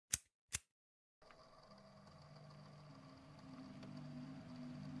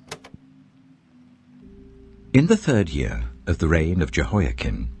In the 3rd year of the reign of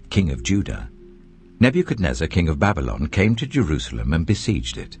Jehoiakim, king of Judah, Nebuchadnezzar, king of Babylon, came to Jerusalem and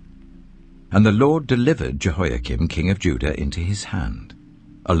besieged it. And the Lord delivered Jehoiakim, king of Judah, into his hand,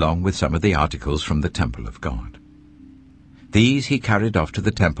 along with some of the articles from the temple of God. These he carried off to the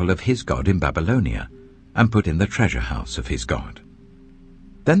temple of his God in Babylonia, and put in the treasure house of his God.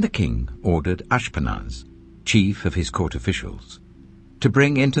 Then the king ordered Ashpenaz, chief of his court officials, to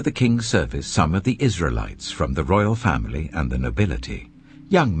bring into the king's service some of the Israelites from the royal family and the nobility,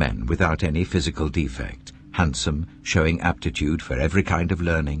 young men without any physical defect, handsome, showing aptitude for every kind of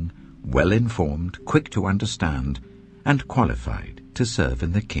learning, well-informed, quick to understand, and qualified to serve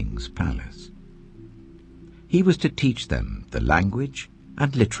in the king's palace. He was to teach them the language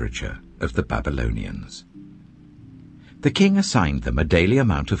and literature of the Babylonians. The king assigned them a daily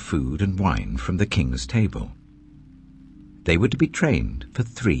amount of food and wine from the king's table. They were to be trained for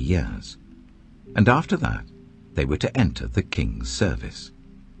 3 years, and after that they were to enter the king's service.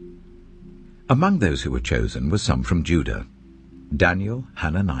 Among those who were chosen were some from Judah: Daniel,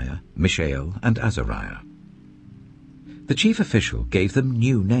 Hananiah, Mishael, and Azariah. The chief official gave them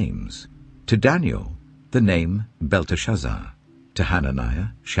new names. To Daniel, the name Belteshazzar; to Hananiah,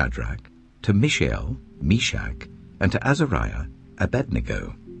 Shadrach; to Mishael, Meshach; and to Azariah,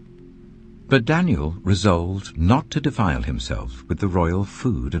 Abednego. But Daniel resolved not to defile himself with the royal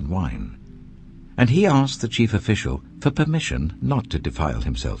food and wine, and he asked the chief official for permission not to defile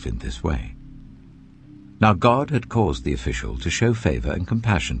himself in this way. Now God had caused the official to show favor and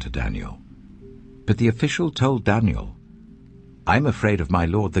compassion to Daniel. But the official told Daniel, "I'm afraid of my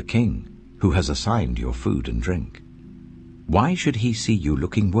lord the king, who has assigned your food and drink. Why should he see you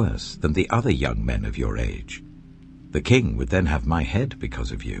looking worse than the other young men of your age? The king would then have my head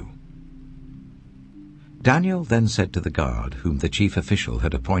because of you." Daniel then said to the guard, whom the chief official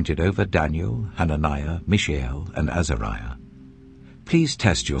had appointed over Daniel, Hananiah, Mishael, and Azariah, "Please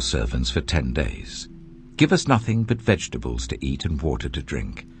test your servants for 10 days. Give us nothing but vegetables to eat and water to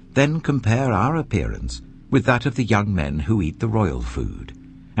drink. Then compare our appearance with that of the young men who eat the royal food,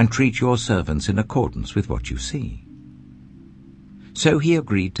 and treat your servants in accordance with what you see." So he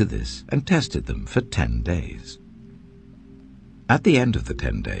agreed to this and tested them for 10 days. At the end of the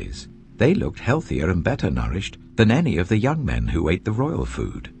 10 days, they looked healthier and better nourished than any of the young men who ate the royal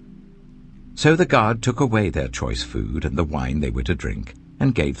food. So the guard took away their choice food and the wine they were to drink,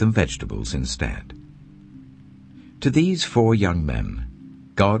 and gave them vegetables instead. To these 4 young men,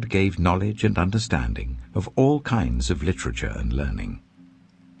 God gave knowledge and understanding of all kinds of literature and learning.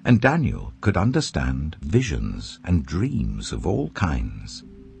 And Daniel could understand visions and dreams of all kinds.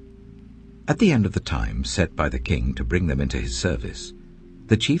 At the end of the time set by the king to bring them into his service,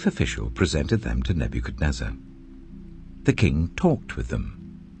 the chief official presented them to Nebuchadnezzar. The king talked with them,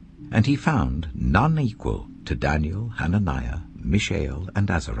 and he found none equal to Daniel, Hananiah, Mishael,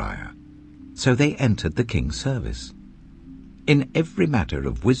 and Azariah. So they entered the king's service. In every matter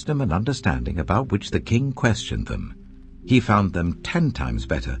of wisdom and understanding about which the king questioned them, he found them 10 times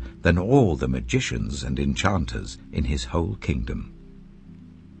better than all the magicians and enchanters in his whole kingdom.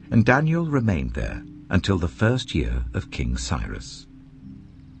 And Daniel remained there until the 1st year of King Cyrus.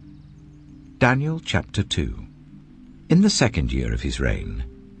 Daniel chapter 2. In the 2nd year of his reign,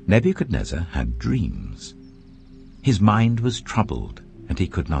 Nebuchadnezzar had dreams. His mind was troubled, and he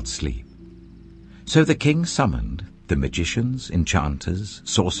could not sleep. So the king summoned the magicians, enchanters,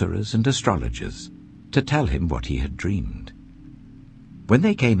 sorcerers, and astrologers to tell him what he had dreamed. When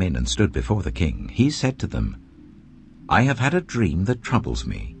they came in and stood before the king, he said to them, "I have had a dream that troubles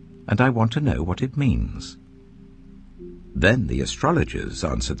me, and I want to know what it means." Then the astrologers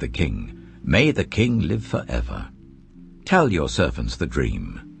answered the king, "May the king live forever. Tell your servants the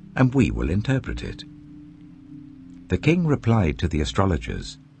dream, and we will interpret it." The king replied to the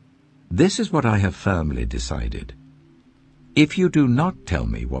astrologers, "This is what I have firmly decided. If you do not tell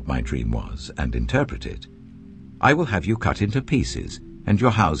me what my dream was and interpret it, I will have you cut into pieces and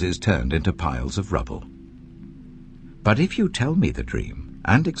your houses turned into piles of rubble. But if you tell me the dream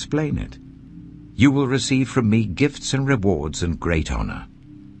and explain it, you will receive from me gifts and rewards and great honor.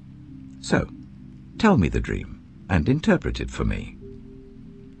 So, tell me the dream and interpret it for me."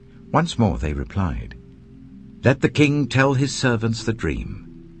 Once more they replied, "Let the king tell his servants the dream,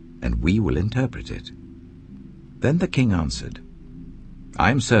 and we will interpret it." Then the king answered, "I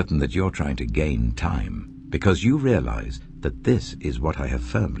am certain that you're trying to gain time, because you realize that this is what I have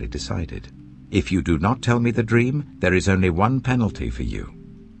firmly decided. If you do not tell me the dream, there is only one penalty for you.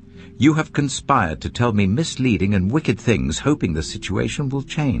 You have conspired to tell me misleading and wicked things, hoping the situation will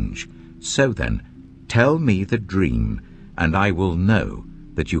change. So then, tell me the dream, and I will know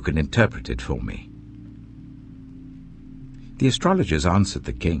that you can interpret it for me." The astrologers answered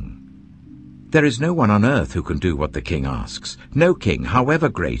the king, "There is no one on earth who can do what the king asks. No king, however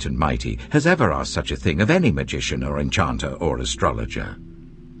great and mighty, has ever asked such a thing of any magician or enchanter or astrologer.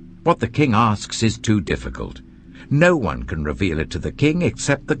 What the king asks is too difficult. No one can reveal it to the king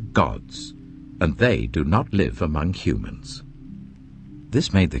except the gods, and they do not live among humans."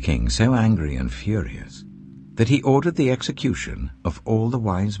 This made the king so angry and furious that he ordered the execution of all the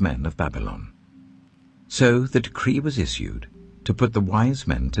wise men of Babylon. So the decree was issued to put the wise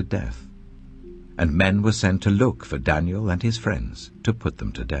men to death, and men were sent to look for Daniel and his friends to put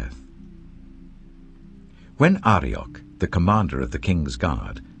them to death. When Arioch, the commander of the king's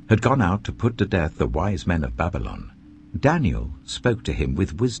guard, had gone out to put to death the wise men of Babylon, Daniel spoke to him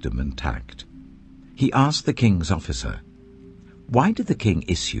with wisdom and tact. He asked the king's officer, "Why did the king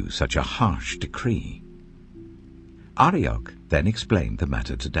issue such a harsh decree?" Arioch then explained the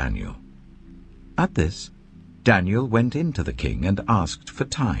matter to Daniel. At this, Daniel went in to the king and asked for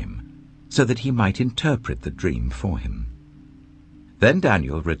time, so that he might interpret the dream for him. Then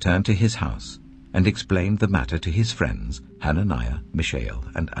Daniel returned to his house and explained the matter to his friends Hananiah, Mishael,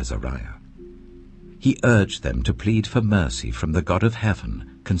 and Azariah. He urged them to plead for mercy from the God of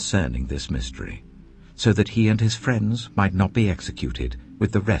heaven concerning this mystery, so that he and his friends might not be executed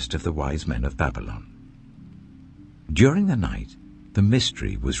with the rest of the wise men of Babylon. During the night, the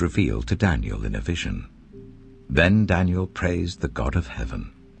mystery was revealed to Daniel in a vision. Then Daniel praised the God of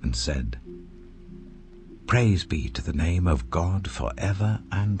heaven and said, "Praise be to the name of God forever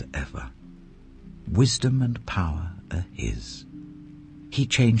and ever. Wisdom and power are his. He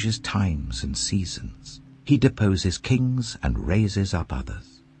changes times and seasons. He deposes kings and raises up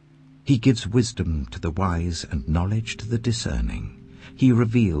others. He gives wisdom to the wise and knowledge to the discerning. He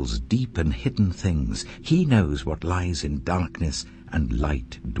reveals deep and hidden things. He knows what lies in darkness, and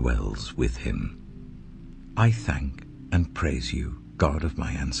light dwells with him. I thank and praise you, God of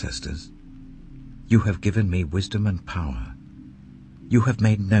my ancestors. You have given me wisdom and power. You have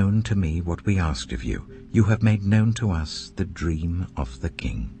made known to me what we asked of you. You have made known to us the dream of the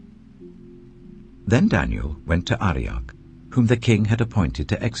king." Then Daniel went to Arioch, whom the king had appointed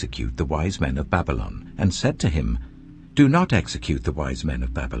to execute the wise men of Babylon, and said to him, "Do not execute the wise men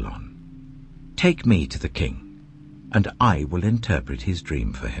of Babylon. Take me to the king, and I will interpret his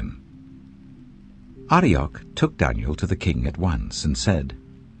dream for him." Arioch took Daniel to the king at once and said,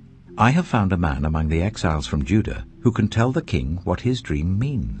 "I have found a man among the exiles from Judah who can tell the king what his dream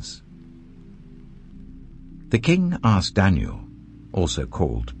means." The king asked Daniel, also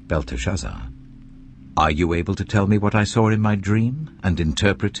called Belteshazzar, "Are you able to tell me what I saw in my dream and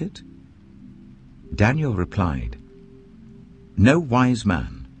interpret it?" Daniel replied, "No wise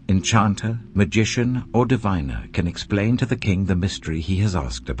man, enchanter, magician, or diviner can explain to the king the mystery he has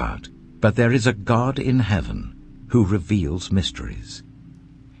asked about, but there is a God in heaven who reveals mysteries.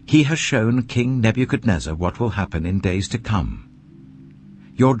 He has shown King Nebuchadnezzar what will happen in days to come.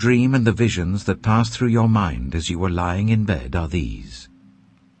 Your dream and the visions that passed through your mind as you were lying in bed are these.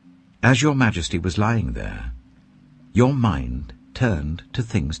 As your majesty was lying there, your mind turned to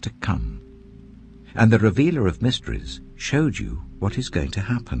things to come, and the revealer of mysteries showed you what is going to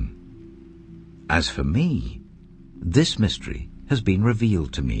happen. As for me, this mystery has been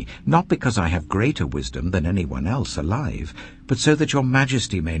revealed to me, not because I have greater wisdom than anyone else alive, but so that your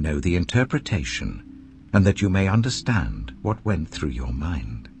majesty may know the interpretation, and that you may understand what went through your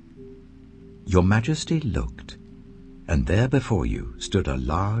mind. Your majesty looked, and there before you stood a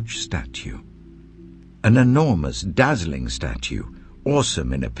large statue, an enormous, dazzling statue,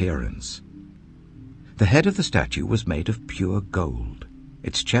 awesome in appearance. The head of the statue was made of pure gold,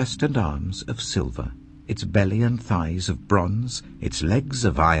 its chest and arms of silver, its belly and thighs of bronze, its legs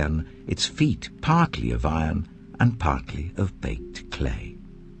of iron, its feet partly of iron and partly of baked clay.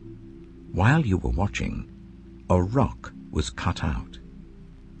 While you were watching, a rock was cut out,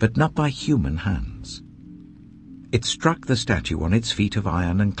 but not by human hands. It struck the statue on its feet of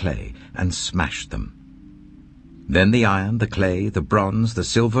iron and clay and smashed them. Then the iron, the clay, the bronze, the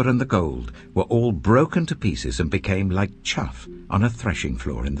silver, and the gold were all broken to pieces and became like chaff on a threshing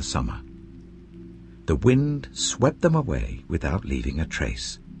floor in the summer. The wind swept them away without leaving a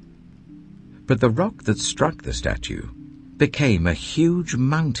trace. But the rock that struck the statue became a huge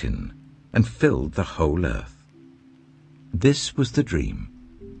mountain and filled the whole earth. This was the dream,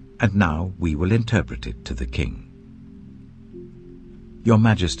 and now we will interpret it to the king. Your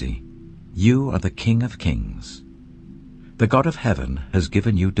Majesty, you are the King of Kings. The God of heaven has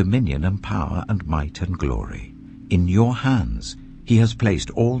given you dominion and power and might and glory. In your hands he has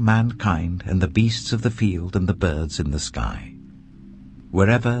placed all mankind and the beasts of the field and the birds in the sky.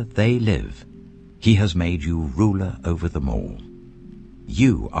 Wherever they live, He has made you ruler over them all.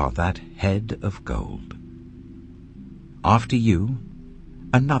 You are that head of gold. After you,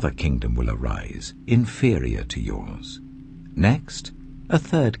 another kingdom will arise, inferior to yours. Next, a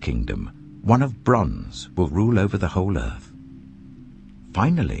third kingdom, one of bronze, will rule over the whole earth.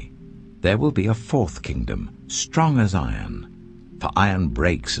 Finally, there will be a fourth kingdom, strong as iron. For iron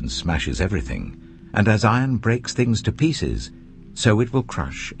breaks and smashes everything, and as iron breaks things to pieces, so it will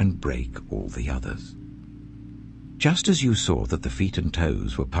crush and break all the others. Just as you saw that the feet and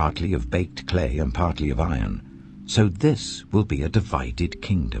toes were partly of baked clay and partly of iron, so this will be a divided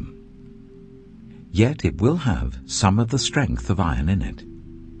kingdom. Yet it will have some of the strength of iron in it,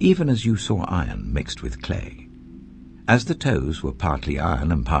 even as you saw iron mixed with clay. As the toes were partly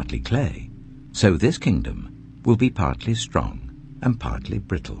iron and partly clay, so this kingdom will be partly strong and partly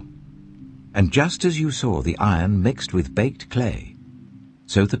brittle. And just as you saw the iron mixed with baked clay,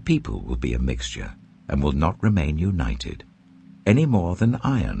 so the people will be a mixture and will not remain united, any more than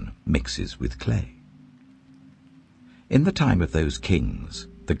iron mixes with clay. In the time of those kings,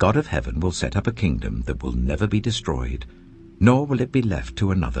 the God of heaven will set up a kingdom that will never be destroyed, nor will it be left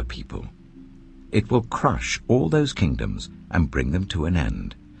to another people. It will crush all those kingdoms and bring them to an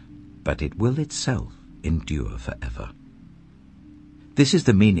end, but it will itself endure forever. This is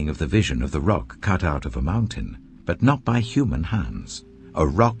the meaning of the vision of the rock cut out of a mountain, but not by human hands, a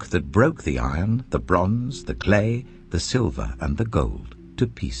rock that broke the iron, the bronze, the clay, the silver, and the gold to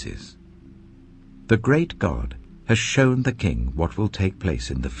pieces. The great God has shown the king what will take place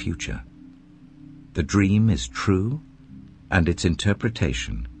in the future. The dream is true, and its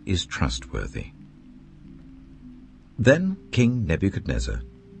interpretation is trustworthy. Then King Nebuchadnezzar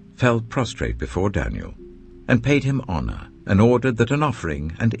fell prostrate before Daniel, and paid him honor, and ordered that an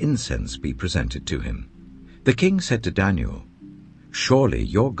offering and incense be presented to him. The king said to Daniel, "Surely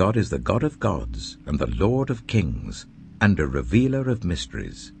your God is the God of gods, and the Lord of kings, and a revealer of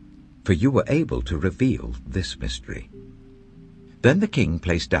mysteries, for you were able to reveal this mystery." Then the king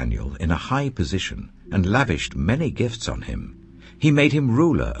placed Daniel in a high position, and lavished many gifts on him. He made him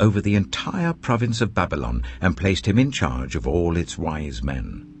ruler over the entire province of Babylon, and placed him in charge of all its wise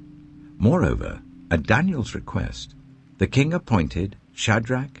men. Moreover, at Daniel's request, the king appointed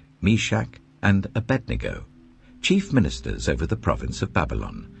Shadrach, Meshach, and Abednego, chief ministers over the province of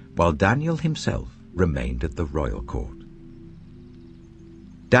Babylon, while Daniel himself remained at the royal court.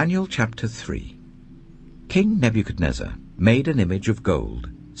 Daniel chapter 3. King Nebuchadnezzar made an image of gold,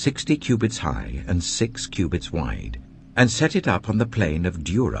 60 cubits high and 6 cubits wide, and set it up on the plain of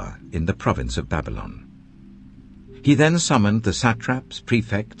Dura in the province of Babylon. He then summoned the satraps,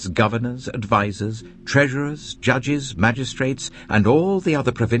 prefects, governors, advisers, treasurers, judges, magistrates, and all the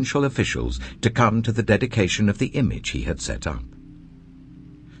other provincial officials to come to the dedication of the image he had set up.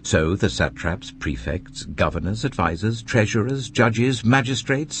 So the satraps, prefects, governors, advisers, treasurers, judges,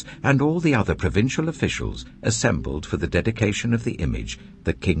 magistrates, and all the other provincial officials assembled for the dedication of the image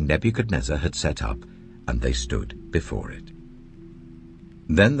that King Nebuchadnezzar had set up, and they stood before it.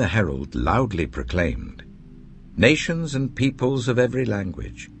 Then the herald loudly proclaimed, "Nations and peoples of every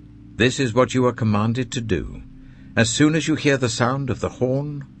language, this is what you are commanded to do. As soon as you hear the sound of the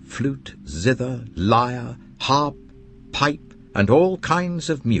horn, flute, zither, lyre, harp, pipe, and all kinds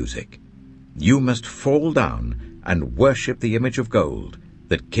of music, you must fall down and worship the image of gold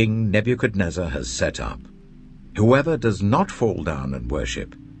that King Nebuchadnezzar has set up. Whoever does not fall down and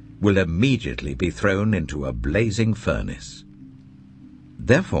worship will immediately be thrown into a blazing furnace."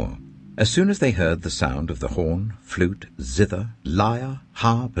 Therefore, as soon as they heard the sound of the horn, flute, zither, lyre,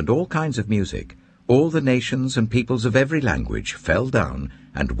 harp, and all kinds of music, all the nations and peoples of every language fell down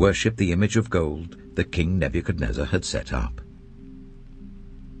and worshipped the image of gold that King Nebuchadnezzar had set up.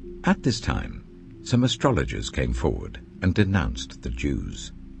 At this time, some astrologers came forward and denounced the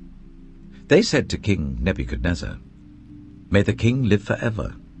Jews. They said to King Nebuchadnezzar, "May the king live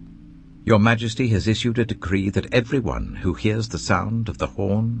forever. Your Majesty has issued a decree that everyone who hears the sound of the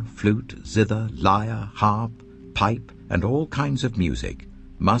horn, flute, zither, lyre, harp, pipe, and all kinds of music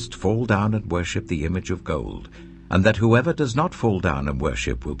must fall down and worship the image of gold, and that whoever does not fall down and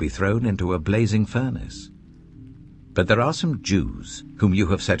worship will be thrown into a blazing furnace. But there are some Jews whom you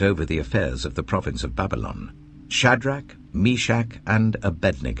have set over the affairs of the province of Babylon, Shadrach, Meshach, and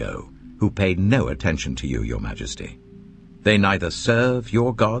Abednego, who pay no attention to you, your Majesty. They neither serve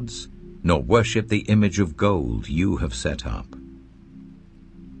your gods nor worship the image of gold you have set up."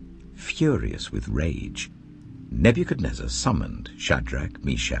 Furious with rage, Nebuchadnezzar summoned Shadrach,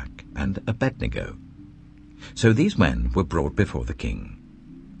 Meshach, and Abednego. So these men were brought before the king.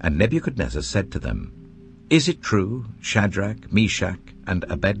 And Nebuchadnezzar said to them, "Is it true, Shadrach, Meshach, and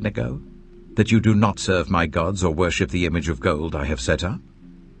Abednego, that you do not serve my gods or worship the image of gold I have set up?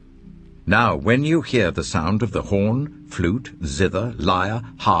 Now, when you hear the sound of the horn, flute, zither, lyre,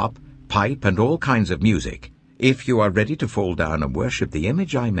 harp, pipe, and all kinds of music, if you are ready to fall down and worship the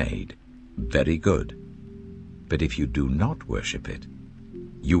image I made, very good. But if you do not worship it,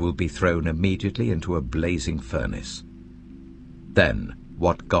 you will be thrown immediately into a blazing furnace. Then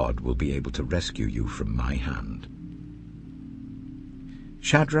what God will be able to rescue you from my hand?"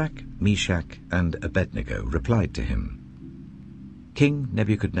 Shadrach, Meshach, and Abednego replied to him, "King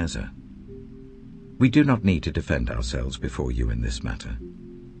Nebuchadnezzar, we do not need to defend ourselves before you in this matter.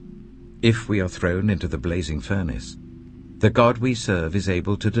 If we are thrown into the blazing furnace, the God we serve is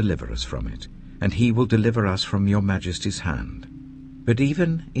able to deliver us from it, and he will deliver us from your majesty's hand. But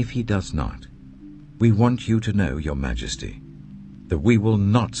even if he does not, we want you to know, your majesty, that we will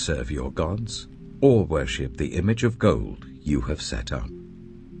not serve your gods or worship the image of gold you have set up."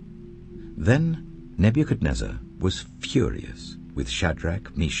 Then Nebuchadnezzar was furious with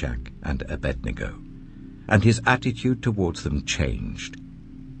Shadrach, Meshach, and Abednego, and his attitude towards them changed.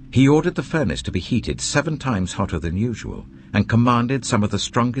 He ordered the furnace to be heated 7 times hotter than usual, and commanded some of the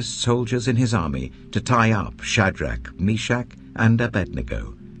strongest soldiers in his army to tie up Shadrach, Meshach, and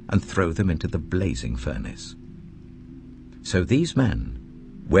Abednego, and throw them into the blazing furnace. So these men,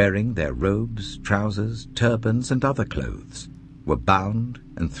 wearing their robes, trousers, turbans, and other clothes, were bound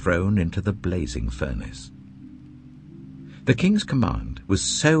and thrown into the blazing furnace. The king's command was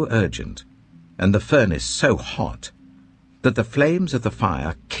so urgent, and the furnace so hot, that the flames of the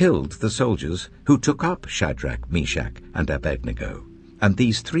fire killed the soldiers who took up Shadrach, Meshach, and Abednego, and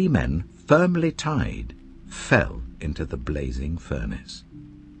these 3 men, firmly tied, fell into the blazing furnace.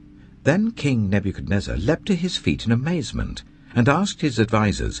 Then King Nebuchadnezzar leapt to his feet in amazement, and asked his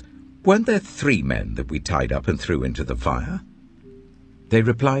advisers, "Weren't there 3 men that we tied up and threw into the fire?" They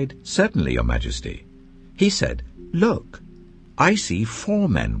replied, "Certainly, your majesty." He said, "Look, I see 4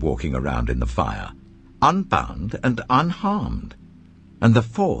 men walking around in the fire, unbound and unharmed, and the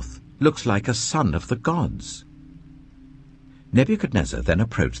 4th looks like a son of the gods." Nebuchadnezzar then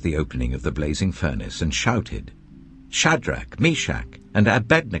approached the opening of the blazing furnace and shouted, "Shadrach, Meshach, and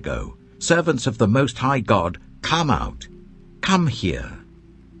Abednego, servants of the Most High God, come out! Come here!"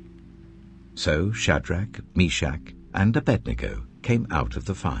 So Shadrach, Meshach, and Abednego came out of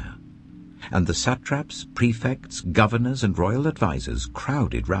the fire, and the satraps, prefects, governors, and royal advisers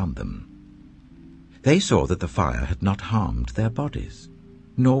crowded round them. They saw that the fire had not harmed their bodies,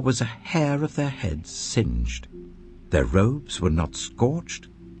 nor was a hair of their heads singed. Their robes were not scorched,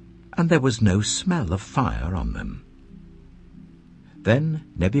 and there was no smell of fire on them. Then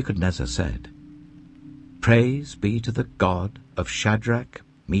Nebuchadnezzar said, "Praise be to the God of Shadrach,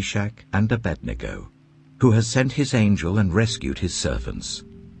 Meshach, and Abednego, who has sent his angel and rescued his servants.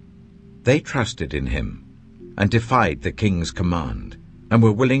 They trusted in him and defied the king's command, and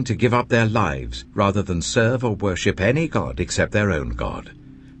were willing to give up their lives rather than serve or worship any god except their own God.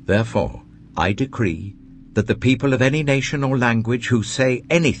 Therefore, I decree that the people of any nation or language who say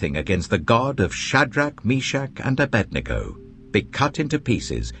anything against the God of Shadrach, Meshach, and Abednego be cut into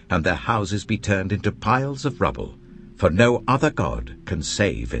pieces, and their houses be turned into piles of rubble, for no other God can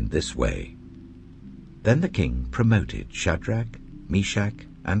save in this way." Then the king promoted Shadrach, Meshach,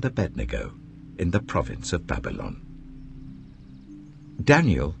 and Abednego in the province of Babylon.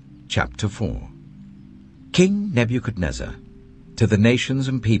 Daniel chapter 4. King Nebuchadnezzar, to the nations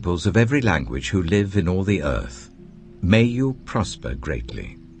and peoples of every language who live in all the earth, may you prosper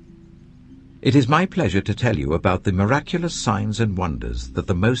greatly. It is my pleasure to tell you about the miraculous signs and wonders that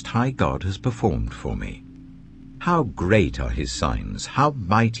the Most High God has performed for me. How great are his signs, how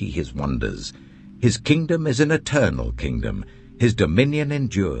mighty his wonders! His kingdom is an eternal kingdom. His dominion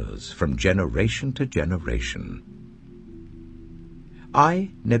endures from generation to generation.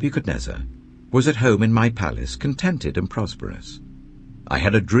 I, Nebuchadnezzar, was at home in my palace, contented and prosperous. I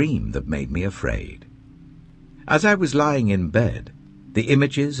had a dream that made me afraid. As I was lying in bed, the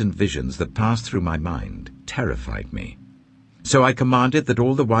images and visions that passed through my mind terrified me. So I commanded that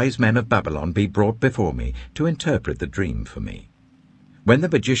all the wise men of Babylon be brought before me to interpret the dream for me. When the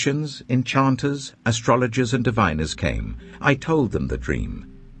magicians, enchanters, astrologers, and diviners came, I told them the dream,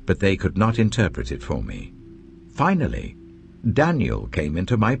 but they could not interpret it for me. Finally, Daniel came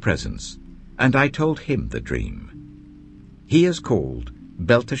into my presence, and I told him the dream. He is called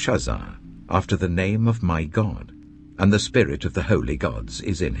Belteshazzar, after the name of my God, and the spirit of the holy gods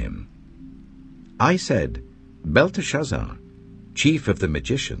is in him. I said, "Belteshazzar, chief of the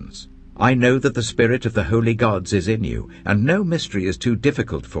magicians, I know that the spirit of the holy gods is in you, and no mystery is too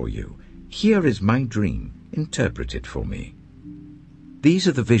difficult for you. Here is my dream, interpret it for me." These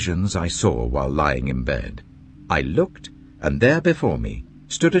are the visions I saw while lying in bed. I looked, and there before me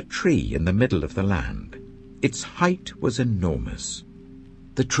stood a tree in the middle of the land. Its height was enormous.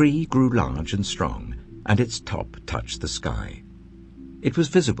 The tree grew large and strong, and its top touched the sky. It was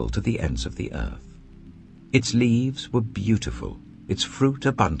visible to the ends of the earth. Its leaves were beautiful, its fruit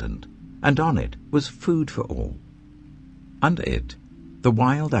abundant, and on it was food for all. Under it the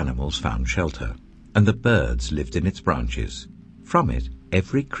wild animals found shelter, and the birds lived in its branches. From it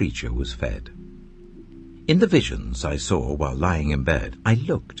every creature was fed. In the visions I saw while lying in bed, I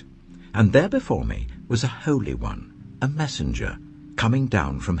looked, and there before me was a Holy One, a messenger, coming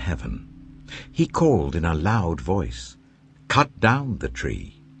down from heaven. He called in a loud voice, "Cut down the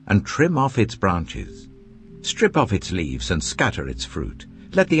tree, and trim off its branches. Strip off its leaves and scatter its fruit.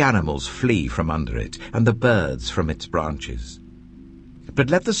 Let the animals flee from under it, and the birds from its branches. But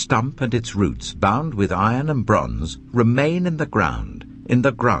let the stump and its roots, bound with iron and bronze, remain in the ground, in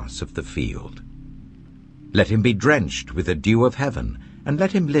the grass of the field. Let him be drenched with the dew of heaven, and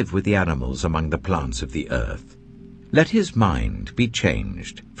let him live with the animals among the plants of the earth. Let his mind be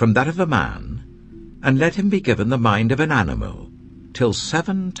changed from that of a man, and let him be given the mind of an animal, till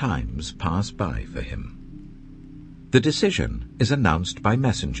 7 times pass by for him." The decision is announced by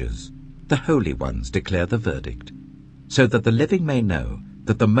messengers. The holy ones declare the verdict, so that the living may know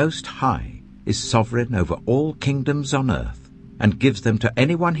that the Most High is sovereign over all kingdoms on earth, and gives them to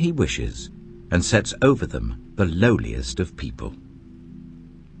anyone he wishes, and sets over them the lowliest of people.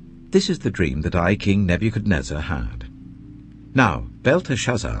 This is the dream that I, King Nebuchadnezzar, had. Now,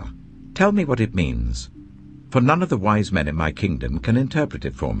 Belteshazzar, tell me what it means, for none of the wise men in my kingdom can interpret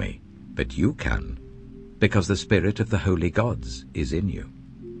it for me, but you can, because the spirit of the holy gods is in you.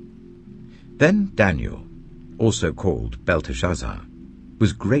 Then Daniel, also called Belteshazzar,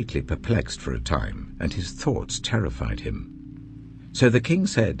 was greatly perplexed for a time, and his thoughts terrified him. So the king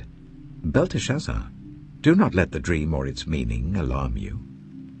said, "Belteshazzar, do not let the dream or its meaning alarm you."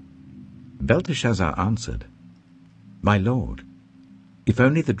 Belteshazzar answered, "My lord, if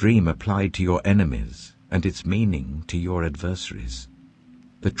only the dream applied to your enemies and its meaning to your adversaries.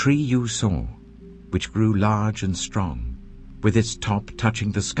 The tree you saw, which grew large and strong, with its top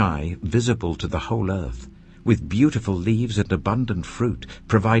touching the sky, visible to the whole earth, with beautiful leaves and abundant fruit,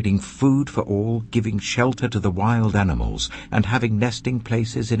 providing food for all, giving shelter to the wild animals, and having nesting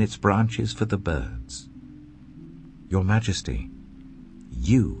places in its branches for the birds. Your Majesty,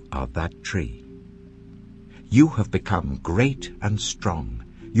 you are that tree. You have become great and strong.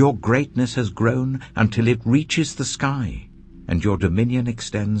 Your greatness has grown until it reaches the sky, and your dominion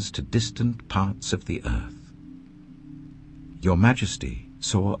extends to distant parts of the earth. Your Majesty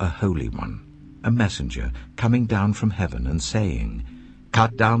saw a Holy One, a messenger, coming down from heaven and saying,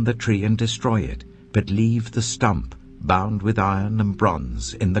 'Cut down the tree and destroy it, but leave the stump, bound with iron and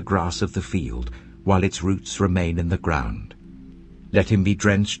bronze, in the grass of the field, while its roots remain in the ground. Let him be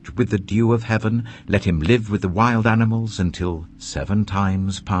drenched with the dew of heaven, let him live with the wild animals until 7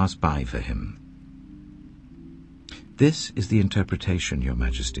 times pass by for him.' This is the interpretation, Your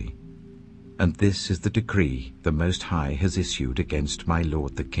Majesty, and this is the decree the Most High has issued against my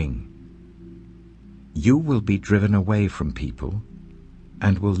lord the king. You will be driven away from people,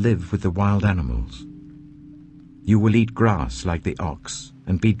 and will live with the wild animals. You will eat grass like the ox,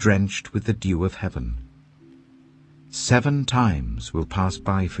 and be drenched with the dew of heaven. 7 times will pass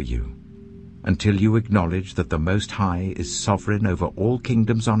by for you, until you acknowledge that the Most High is sovereign over all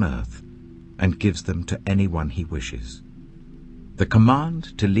kingdoms on earth, and gives them to anyone he wishes. The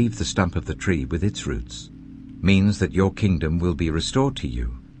command to leave the stump of the tree with its roots means that your kingdom will be restored to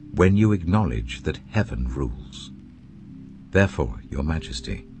you when you acknowledge that heaven rules. Therefore, Your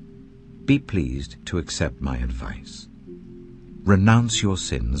Majesty, be pleased to accept my advice. Renounce your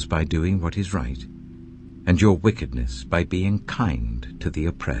sins by doing what is right, and your wickedness by being kind to the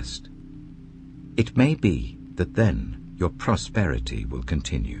oppressed. It may be that then your prosperity will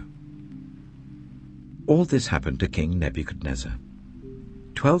continue." All this happened to King Nebuchadnezzar.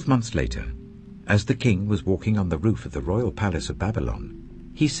 12 months later, as the king was walking on the roof of the royal palace of Babylon,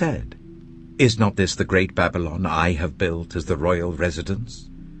 he said, "Is not this the great Babylon I have built as the royal residence,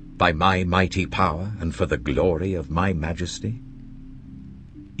 by my mighty power and for the glory of my majesty?"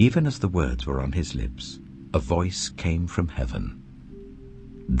 Even as the words were on his lips, a voice came from heaven.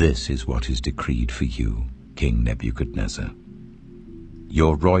 "This is what is decreed for you, King Nebuchadnezzar.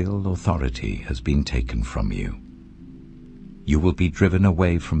 Your royal authority has been taken from you. You will be driven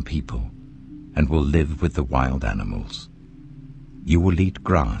away from people, and will live with the wild animals. You will eat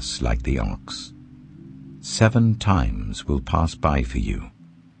grass like the ox. 7 times will pass by for you,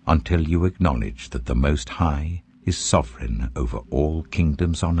 until you acknowledge that the Most High is sovereign over all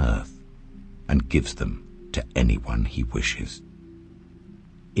kingdoms on earth, and gives them to anyone he wishes."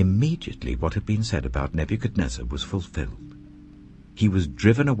 Immediately what had been said about Nebuchadnezzar was fulfilled. He was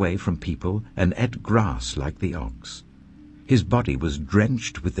driven away from people and ate grass like the ox. His body was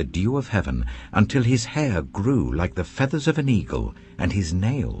drenched with the dew of heaven until his hair grew like the feathers of an eagle and his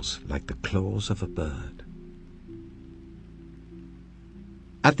nails like the claws of a bird.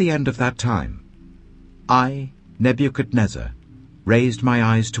 At the end of that time, I, Nebuchadnezzar, raised my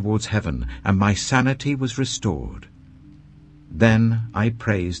eyes towards heaven, and my sanity was restored. Then I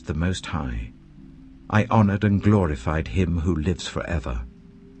praised the Most High. I honored and glorified him who lives forever.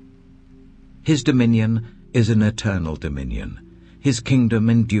 His dominion is an eternal dominion. His kingdom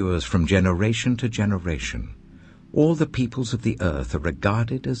endures from generation to generation. All the peoples of the earth are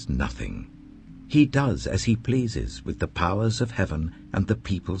regarded as nothing. He does as he pleases with the powers of heaven and the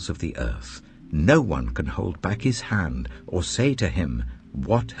peoples of the earth. No one can hold back his hand or say to him,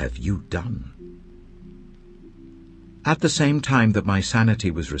 "What have you done?" At the same time that my sanity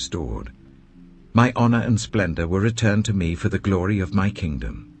was restored, my honor and splendor were returned to me for the glory of my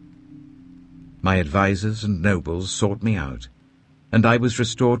kingdom. My advisers and nobles sought me out, and I was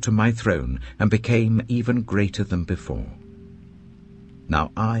restored to my throne and became even greater than before.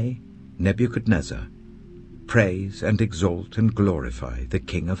 Now I, Nebuchadnezzar, praise and exalt and glorify the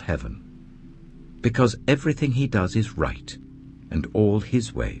King of heaven, because everything he does is right, and all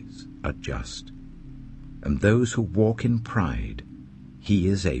his ways are just. And those who walk in pride he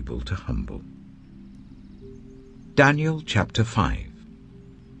is able to humble. Daniel chapter 5.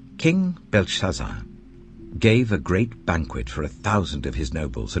 King Belshazzar gave a great banquet for 1,000 of his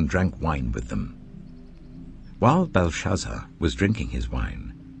nobles and drank wine with them. While Belshazzar was drinking his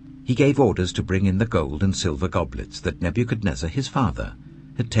wine, he gave orders to bring in the gold and silver goblets that Nebuchadnezzar his father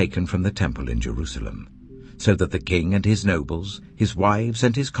had taken from the temple in Jerusalem, so that the king and his nobles, his wives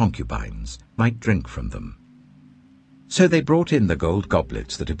and his concubines might drink from them. So they brought in the gold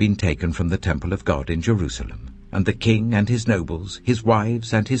goblets that had been taken from the temple of God in Jerusalem, and the king and his nobles, his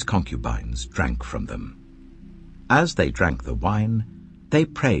wives and his concubines drank from them. As they drank the wine, they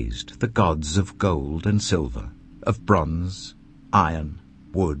praised the gods of gold and silver, of bronze, iron,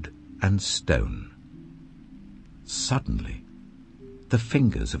 wood, and stone. Suddenly, the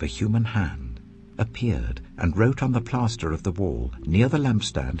fingers of a human hand appeared and wrote on the plaster of the wall near the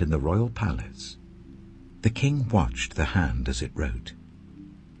lampstand in the royal palace. The king watched the hand as it wrote.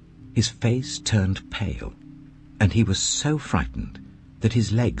 His face turned pale, and he was so frightened that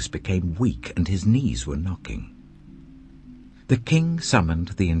his legs became weak and his knees were knocking. The king summoned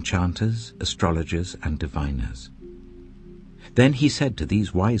the enchanters, astrologers, and diviners. Then he said to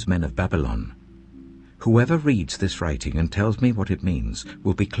these wise men of Babylon, "Whoever reads this writing and tells me what it means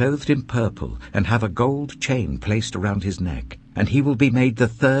will be clothed in purple and have a gold chain placed around his neck, and he will be made the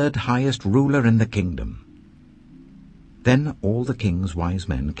 3rd highest ruler in the kingdom." Then all the king's wise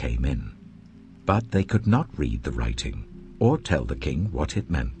men came in, but they could not read the writing or tell the king what it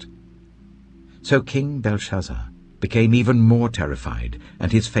meant. So King Belshazzar became even more terrified,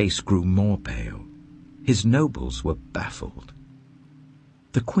 and his face grew more pale. His nobles were baffled.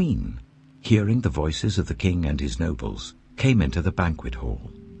 The queen, hearing the voices of the king and his nobles, came into the banquet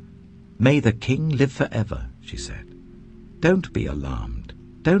hall. "May the king live forever," she said. "Don't be alarmed.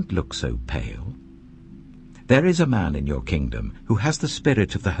 Don't look so pale. There is a man in your kingdom who has the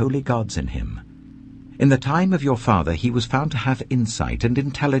spirit of the holy gods in him. In the time of your father he was found to have insight and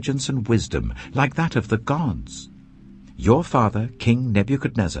intelligence and wisdom like that of the gods. Your father, King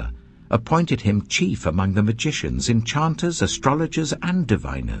Nebuchadnezzar, appointed him chief among the magicians, enchanters, astrologers, and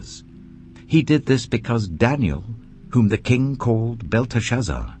diviners. He did this because Daniel, whom the king called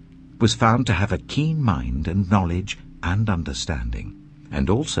Belteshazzar, was found to have a keen mind and knowledge and understanding, and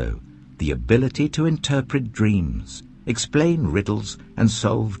also the ability to interpret dreams, explain riddles, and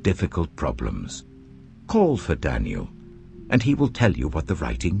solve difficult problems. Call for Daniel, and he will tell you what the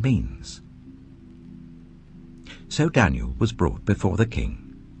writing means." So Daniel was brought before the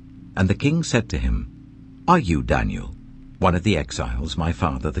king, and the king said to him, "Are you Daniel, one of the exiles my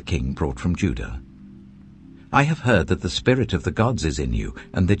father the king brought from Judah? I have heard that the spirit of the gods is in you,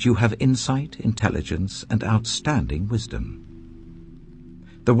 and that you have insight, intelligence, and outstanding wisdom.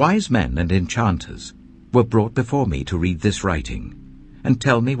 The wise men and enchanters were brought before me to read this writing and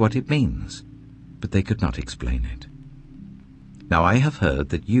tell me what it means, but they could not explain it. Now I have heard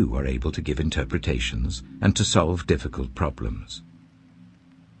that you are able to give interpretations and to solve difficult problems.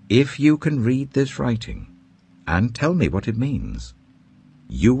 If you can read this writing and tell me what it means,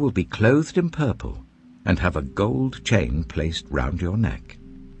 you will be clothed in purple and have a gold chain placed round your neck.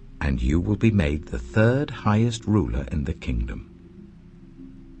 and you will be made the third highest ruler in the kingdom."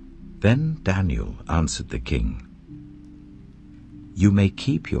 Then Daniel answered the king, "You may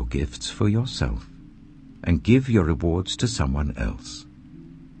keep your gifts for yourself and give your rewards to someone else.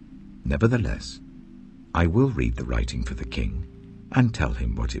 Nevertheless, I will read the writing for the king and tell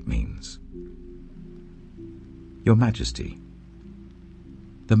him what it means. Your Majesty,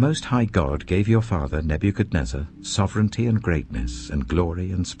 the Most High God gave your father Nebuchadnezzar sovereignty and greatness and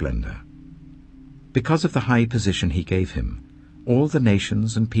glory and splendor. Because of the high position he gave him, all the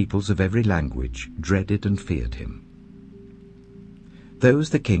nations and peoples of every language dreaded and feared him.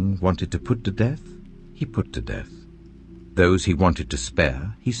 Those the king wanted to put to death, he put to death. Those he wanted to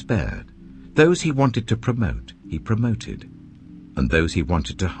spare, he spared. Those he wanted to promote, he promoted. And those he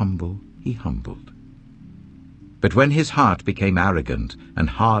wanted to humble, he humbled. But when his heart became arrogant and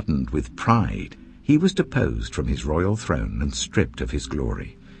hardened with pride, he was deposed from his royal throne and stripped of his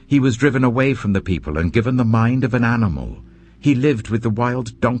glory. He was driven away from the people and given the mind of an animal. He lived with the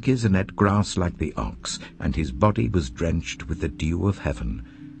wild donkeys and ate grass like the ox, and his body was drenched with the dew of heaven,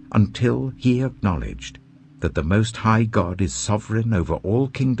 until he acknowledged that the Most High God is sovereign over all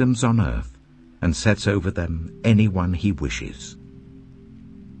kingdoms on earth and sets over them anyone he wishes.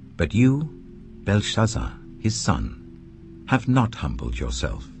 But you, Belshazzar, his son, have not humbled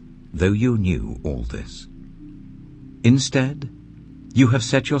yourself, though you knew all this. Instead, you have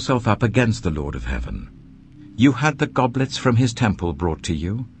set yourself up against the Lord of heaven. You had the goblets from his temple brought to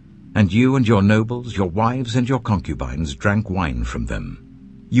you, and you and your nobles, your wives and your concubines drank wine from them.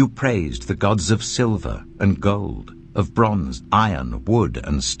 You praised the gods of silver and gold, of bronze, iron, wood,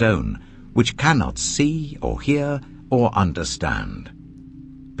 and stone, which cannot see or hear or understand.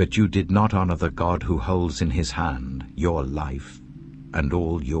 But you did not honor the God who holds in his hand your life and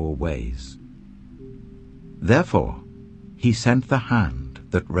all your ways. Therefore, he sent the hand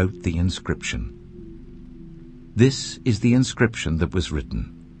that wrote the inscription. This is the inscription that was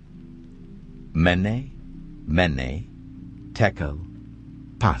written: Mene, Mene, Tekel,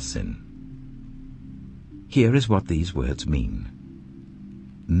 Parsin. Here is what these words mean.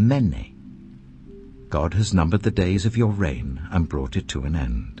 Mene. God has numbered the days of your reign and brought it to an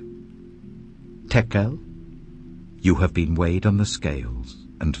end. Tekel. You have been weighed on the scales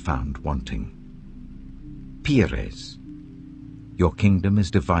and found wanting. Peres. Your kingdom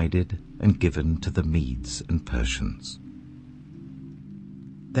is divided and given to the Medes and Persians.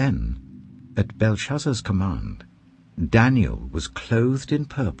 Then, at Belshazzar's command, Daniel was clothed in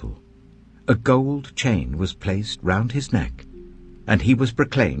purple. A gold chain was placed round his neck, and he was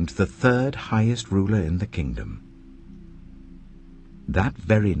proclaimed the third highest ruler in the kingdom. That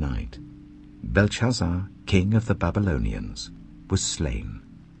very night, Belshazzar, king of the Babylonians, was slain,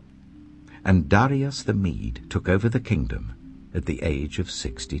 and Darius the Mede took over the kingdom at the age of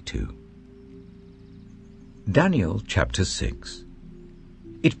 62. Daniel chapter 6.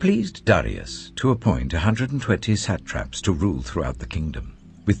 It pleased Darius to appoint 120 satraps to rule throughout the kingdom,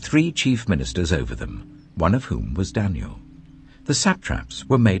 with 3 chief ministers over them, one of whom was Daniel. The satraps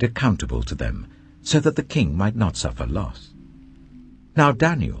were made accountable to them, so that the king might not suffer loss. Now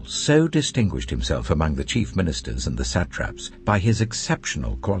Daniel so distinguished himself among the chief ministers and the satraps by his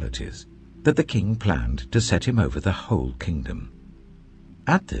exceptional qualities, that the king planned to set him over the whole kingdom.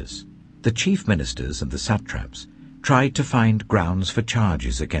 At this, the chief ministers and the satraps tried to find grounds for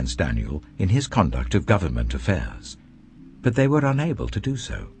charges against Daniel in his conduct of government affairs, but they were unable to do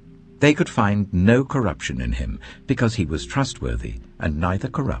so. They could find no corruption in him, because he was trustworthy and neither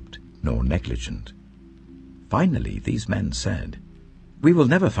corrupt nor negligent. Finally, these men said, "We will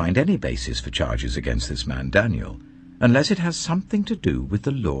never find any basis for charges against this man Daniel, unless it has something to do with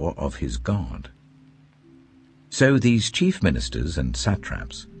the law of his God." So these chief ministers and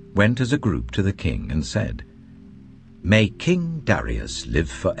satraps went as a group to the king and said, "May King Darius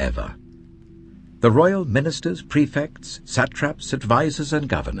live forever. The royal ministers, prefects, satraps, advisers, and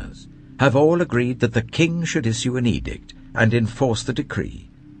governors have all agreed that the king should issue an edict and enforce the decree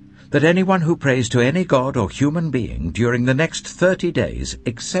that anyone who prays to any god or human being during the next 30 days,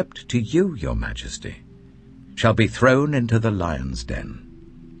 except to you, your majesty, shall be thrown into the lion's den.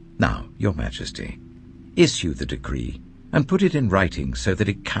 Now, your majesty, issue the decree and put it in writing so that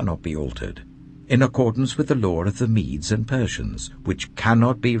it cannot be altered, in accordance with the law of the Medes and Persians, which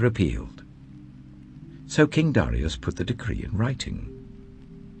cannot be repealed." So King Darius put the decree in writing.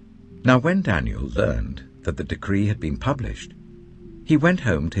 Now when Daniel learned that the decree had been published, he went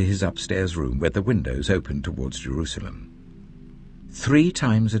home to his upstairs room where the windows opened towards Jerusalem. 3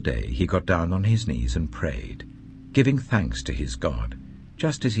 times a day he got down on his knees and prayed, giving thanks to his God,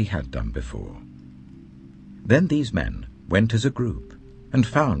 just as he had done before. Then these men went as a group and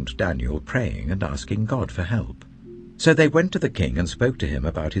found Daniel praying and asking God for help. So they went to the king and spoke to him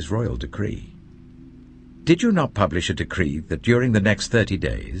about his royal decree. "Did you not publish a decree that during the next 30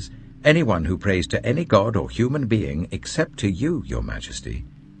 days, anyone who prays to any god or human being except to you, your majesty,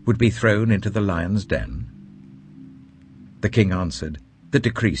 would be thrown into the lion's den?" The king answered, "The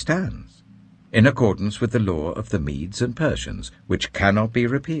decree stands, in accordance with the law of the Medes and Persians, which cannot be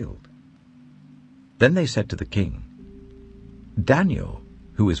repealed." Then they said to the king, "Daniel,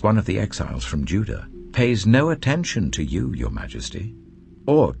 who is one of the exiles from Judah, pays no attention to you, your majesty,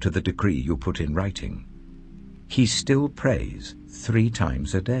 or to the decree you put in writing. He still prays 3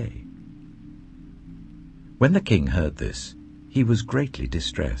 times a day." When the king heard this, he was greatly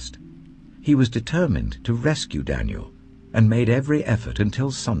distressed. He was determined to rescue Daniel, and made every effort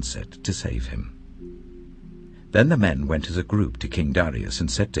until sunset to save him. Then the men went as a group to King Darius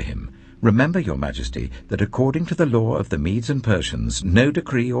and said to him, "Remember, your majesty, that according to the law of the Medes and Persians, no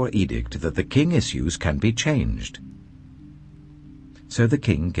decree or edict that the king issues can be changed." So the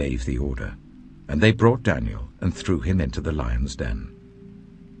king gave the order, and they brought Daniel and threw him into the lion's den.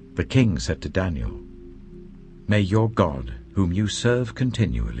 The king said to Daniel, "May your God, whom you serve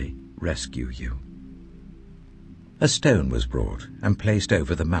continually, rescue you." A stone was brought and placed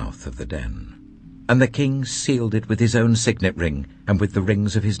over the mouth of the den, and the king sealed it with his own signet ring and with the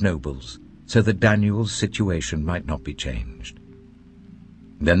rings of his nobles, so that Daniel's situation might not be changed.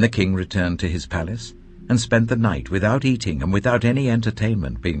 Then the king returned to his palace and spent the night without eating and without any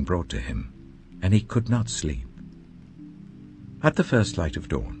entertainment being brought to him, and he could not sleep. At the first light of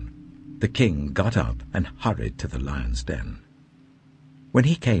dawn, the king got up and hurried to the lion's den. When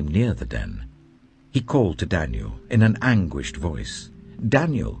he came near the den, he called to Daniel in an anguished voice,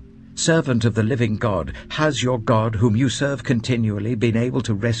 "Daniel, servant of the living God, has your God, whom you serve continually, been able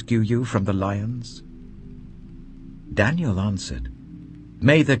to rescue you from the lions?" Daniel answered,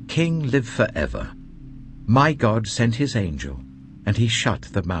 "May the king live forever. My God sent his angel, and he shut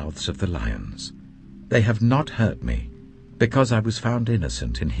the mouths of the lions. They have not hurt me, because I was found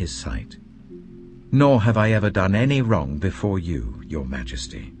innocent in his sight. Nor have I ever done any wrong before you, your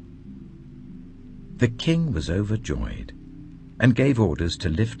majesty." The king was overjoyed, and gave orders to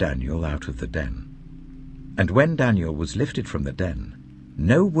lift Daniel out of the den. And when Daniel was lifted from the den,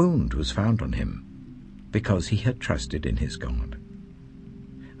 no wound was found on him, because he had trusted in his God.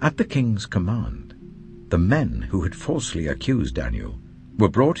 At the king's command, the men who had falsely accused Daniel were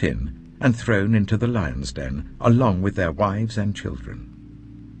brought in and thrown into the lion's den, along with their wives and children.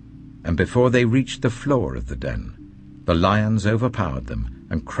 And before they reached the floor of the den, the lions overpowered them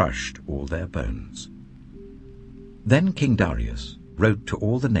and crushed all their bones. Then King Darius wrote to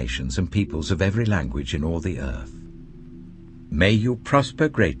all the nations and peoples of every language in all the earth, "May you prosper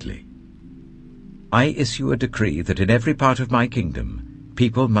greatly. I issue a decree that in every part of my kingdom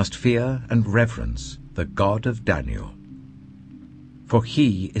people must fear and reverence the God of Daniel. For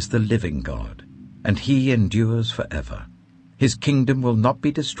he is the living God, and he endures forever. His kingdom will not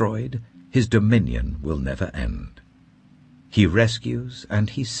be destroyed, his dominion will never end. He rescues and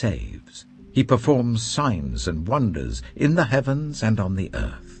he saves. He performs signs and wonders in the heavens and on the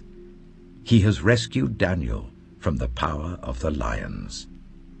earth. He has rescued Daniel from the power of the lions."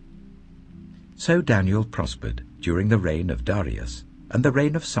 So Daniel prospered during the reign of Darius and the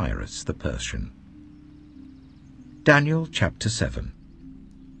reign of Cyrus the Persian. Daniel chapter 7.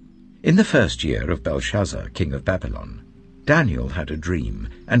 In the first year of Belshazzar, king of Babylon, Daniel had a dream,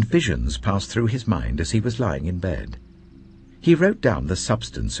 and visions passed through his mind as he was lying in bed. He wrote down the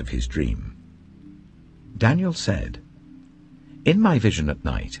substance of his dream. Daniel said, "In my vision at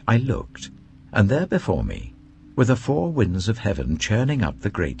night I looked, and there before me were the 4 winds of heaven churning up the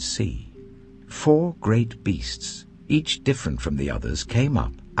great sea. 4 great beasts, each different from the others, came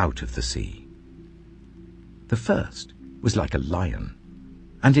up out of the sea. The first was like a lion,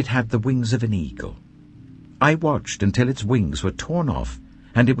 and it had the wings of an eagle. I watched until its wings were torn off,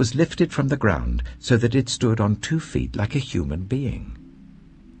 and it was lifted from the ground so that it stood on 2 feet like a human being.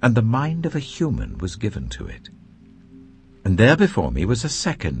 And the mind of a human was given to it. And there before me was a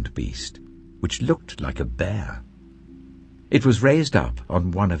second beast, which looked like a bear. It was raised up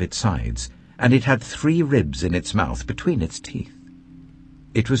on one of its sides, and it had 3 ribs in its mouth between its teeth.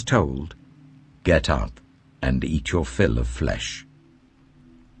 It was told, 'Get up and eat your fill of flesh.'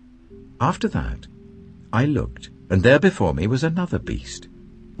 After that, I looked, and there before me was another beast,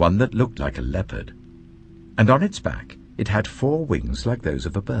 one that looked like a leopard, and on its back it had 4 wings like those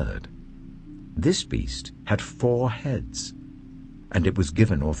of a bird. This beast had 4 heads, and it was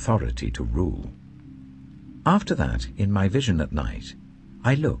given authority to rule. After that, in my vision at night,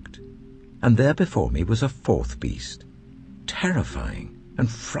 I looked, and there before me was a 4th beast, terrifying and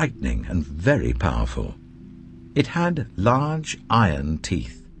frightening and very powerful. It had large iron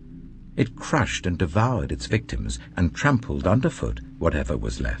teeth. It crushed and devoured its victims and trampled underfoot whatever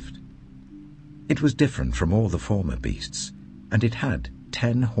was left. It was different from all the former beasts, and it had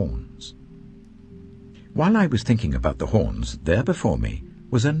 10 horns. While I was thinking about the horns, there before me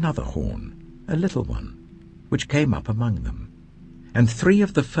was another horn, a little one, which came up among them, and 3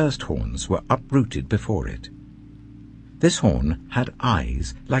 of the first horns were uprooted before it. This horn had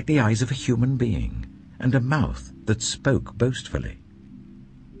eyes like the eyes of a human being, and a mouth that spoke boastfully.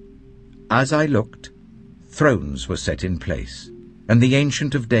 As I looked, thrones were set in place, and the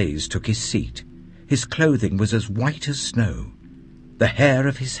Ancient of Days took his seat. His clothing was as white as snow. The hair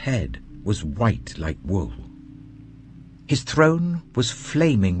of his head was white like wool. His throne was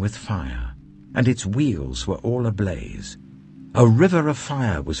flaming with fire, and its wheels were all ablaze. A river of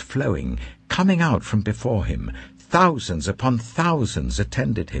fire was flowing, coming out from before him. Thousands upon thousands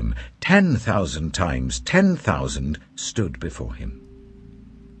attended him. 10,000 times 10,000 stood before him.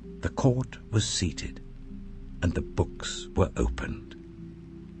 The court was seated, and the books were opened.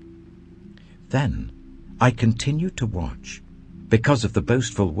 Then I continued to watch, because of the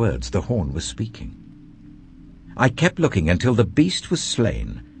boastful words the horn was speaking. I kept looking until the beast was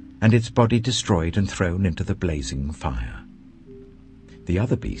slain, and its body destroyed and thrown into the blazing fire. The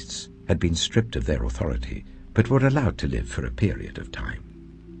other beasts had been stripped of their authority, but were allowed to live for a period of time.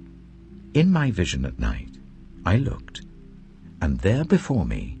 In my vision at night, I looked, and there before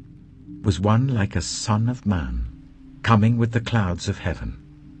me was one like a son of man, coming with the clouds of heaven.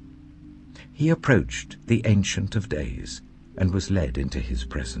 He approached the Ancient of Days and was led into his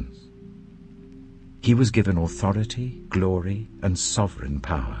presence. He was given authority, glory, and sovereign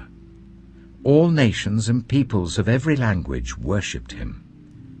power. All nations and peoples of every language worshipped him.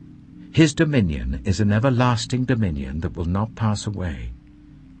 His dominion is an everlasting dominion that will not pass away,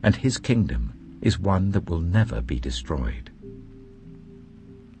 and his kingdom is one that will never be destroyed.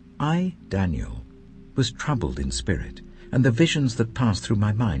 I, Daniel, was troubled in spirit, and the visions that passed through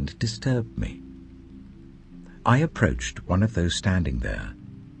my mind disturbed me. I approached one of those standing there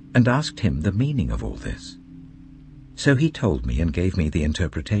and asked him the meaning of all this. So he told me and gave me the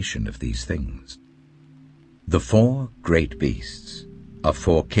interpretation of these things. The 4 great beasts are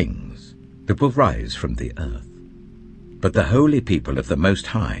 4 kings that will rise from the earth. But the holy people of the Most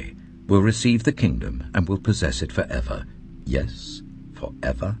High will receive the kingdom and will possess it forever, yes,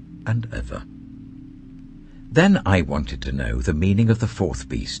 forever and ever. Then I wanted to know the meaning of the 4th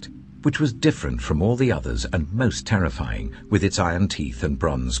beast, which was different from all the others and most terrifying, with its iron teeth and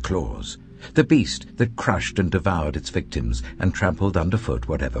bronze claws, the beast that crushed and devoured its victims and trampled underfoot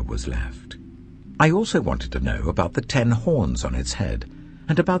whatever was left. I also wanted to know about the 10 horns on its head,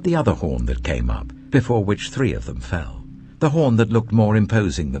 and about the other horn that came up, before which 3 of them fell, the horn that looked more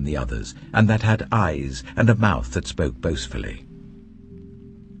imposing than the others, and that had eyes and a mouth that spoke boastfully.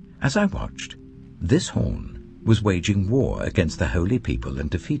 As I watched, this horn was waging war against the holy people and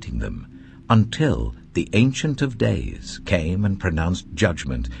defeating them, until the Ancient of Days came and pronounced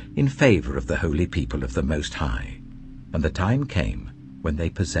judgment in favor of the holy people of the Most High, and the time came when they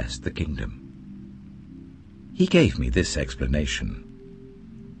possessed the kingdom. He gave me this explanation.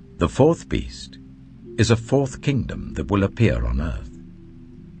 The 4th beast is a 4th kingdom that will appear on earth.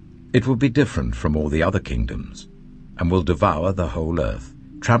 It will be different from all the other kingdoms, and will devour the whole earth,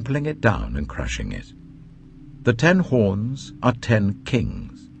 trampling it down and crushing it. The 10 horns are 10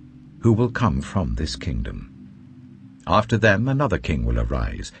 kings, who will come from this kingdom. After them another king will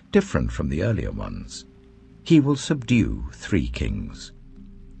arise, different from the earlier ones. He will subdue 3 kings.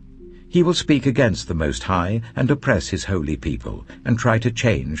 He will speak against the Most High and oppress his holy people, and try to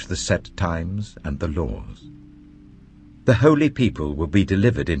change the set times and the laws. The holy people will be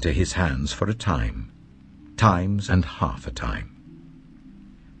delivered into his hands for a time, times and half a time.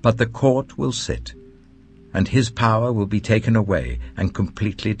 But the court will sit, and his power will be taken away and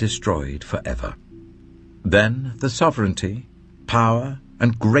completely destroyed forever. Then the sovereignty, power,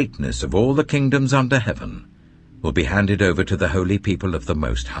 and greatness of all the kingdoms under heaven will be handed over to the holy people of the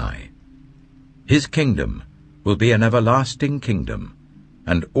Most High. His kingdom will be an everlasting kingdom,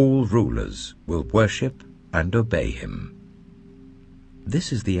 and all rulers will worship and obey him.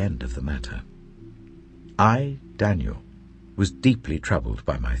 This is the end of the matter. I, Daniel, was deeply troubled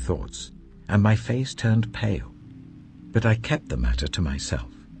by my thoughts, and my face turned pale, but I kept the matter to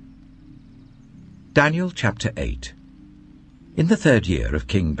myself. Daniel chapter 8. In the 3rd year of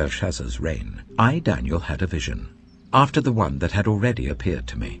King Belshazzar's reign, I, Daniel, had a vision, after the one that had already appeared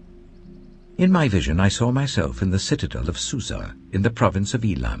to me. In my vision I saw myself in the citadel of Susa, in the province of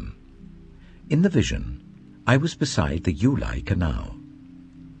Elam. In the vision I was beside the Uli Canal,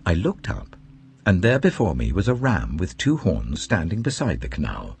 I looked up, and there before me was a ram with 2 horns standing beside the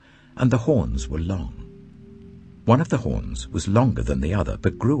canal, and the horns were long. One of the horns was longer than the other,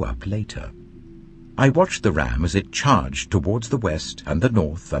 but grew up later. I watched the ram as it charged towards the west and the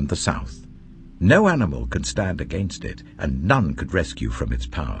north and the south. No animal could stand against it, and none could rescue from its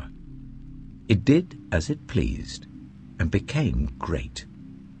power. It did as it pleased, and became great.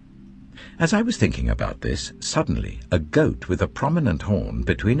 As I was thinking about this, suddenly a goat with a prominent horn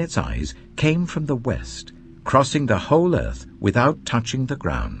between its eyes came from the west, crossing the whole earth without touching the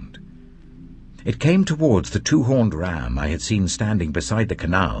ground. It came towards the 2-horned ram I had seen standing beside the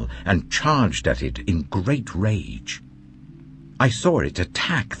canal and charged at it in great rage. I saw it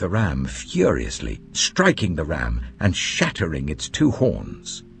attack the ram furiously, striking the ram and shattering its 2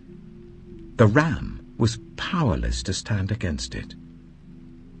 horns. The ram was powerless to stand against it.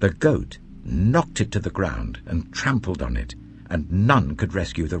 The goat knocked it to the ground and trampled on it, and none could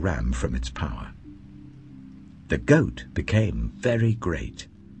rescue the ram from its power. The goat became very great,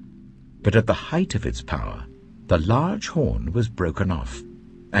 but at the height of its power, the large horn was broken off,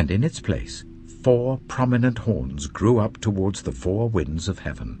 and in its place 4 prominent horns grew up towards the 4 winds of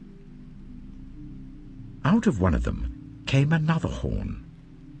heaven. Out of one of them came another horn,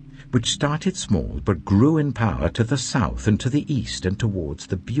 which started small but grew in power to the south and to the east and towards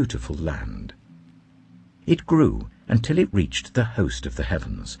the beautiful land. It grew until it reached the host of the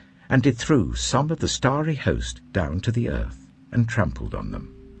heavens, and it threw some of the starry host down to the earth and trampled on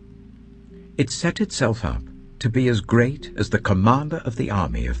them. It set itself up to be as great as the commander of the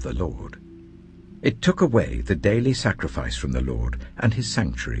army of the Lord. It took away the daily sacrifice from the Lord, and his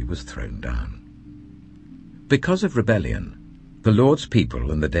sanctuary was thrown down. Because of rebellion, the Lord's people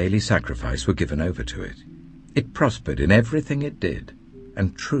and the daily sacrifice were given over to it. It prospered in everything it did,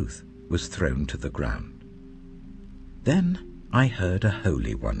 and truth was thrown to the ground. Then I heard a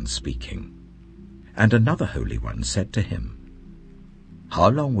Holy One speaking, and another Holy One said to him, "How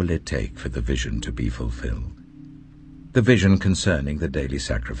long will it take for the vision to be fulfilled? The vision concerning the daily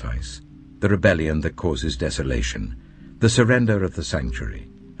sacrifice, the rebellion that causes desolation, the surrender of the sanctuary,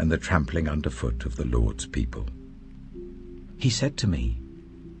 and the trampling underfoot of the Lord's people." He said to me,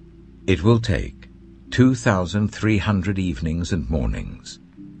 "It will take 2,300 evenings and mornings.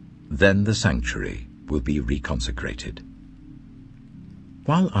 Then the sanctuary will be reconsecrated."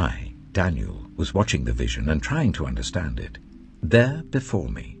 While I, Daniel, was watching the vision and trying to understand it, there before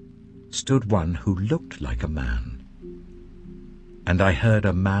me stood one who looked like a man. And I heard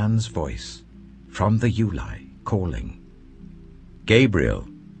a man's voice from the Uli calling, "Gabriel,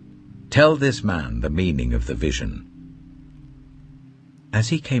 tell this man the meaning of the vision." As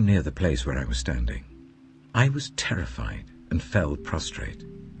he came near the place where I was standing, I was terrified and fell prostrate.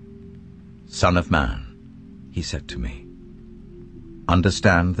 "Son of man," he said to me,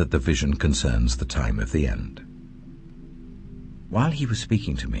 "understand that the vision concerns the time of the end." While he was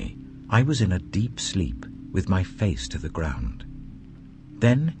speaking to me, I was in a deep sleep with my face to the ground.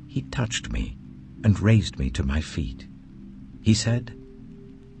 Then he touched me and raised me to my feet. He said,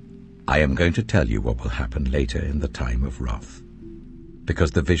 "I am going to tell you what will happen later in the time of wrath,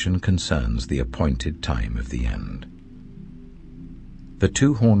 because the vision concerns the appointed time of the end. The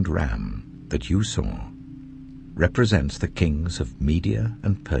 2-horned ram that you saw represents the kings of Media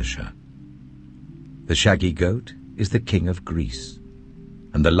and Persia. The shaggy goat is the king of Greece,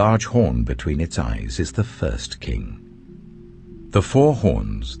 and the large horn between its eyes is the first king. The 4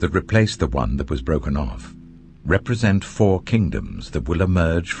 horns that replace the one that was broken off represent 4 kingdoms that will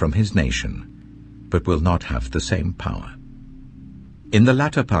emerge from his nation, but will not have the same power. In the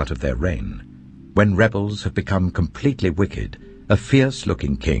latter part of their reign, when rebels have become completely wicked, a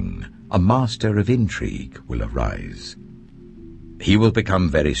fierce-looking king, a master of intrigue, will arise. He will become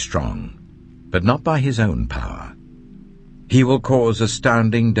very strong, but not by his own power. He will cause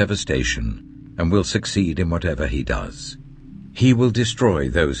astounding devastation and will succeed in whatever he does. He will destroy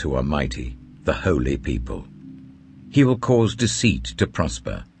those who are mighty, the holy people. He will cause deceit to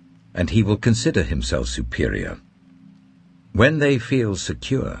prosper, and he will consider himself superior. When they feel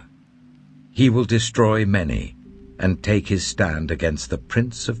secure, he will destroy many and take his stand against the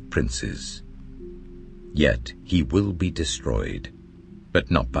Prince of Princes. Yet he will be destroyed,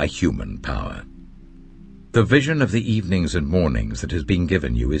 but not by human power. The vision of the evenings and mornings that has been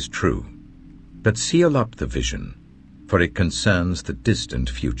given you is true, but seal up the vision, for it concerns the distant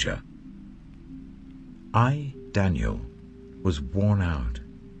future." I, Daniel, was worn out.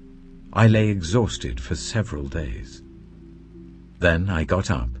 I lay exhausted for several days. Then I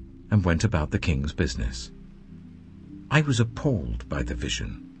got up and went about the king's business. I was appalled by the vision.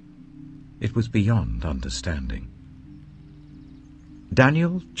 It was beyond understanding.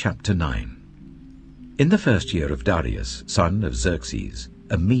 Daniel chapter 9. In the first year of Darius, son of Xerxes,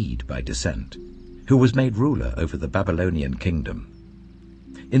 a Mede by descent, who was made ruler over the Babylonian kingdom,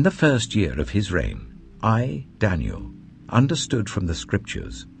 in the first year of his reign, I, Daniel, understood from the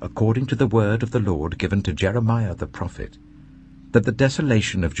Scriptures, according to the word of the Lord given to Jeremiah the prophet, that the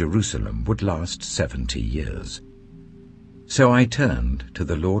desolation of Jerusalem would last 70 years. So I turned to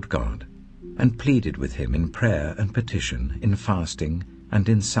the Lord God, and pleaded with him in prayer and petition, in fasting, and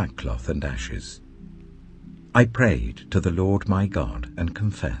in sackcloth and ashes. I prayed to the Lord my God, and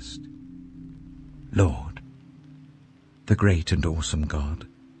confessed, Lord, the great and awesome God,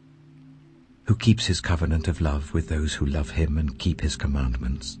 who keeps his covenant of love with those who love him and keep his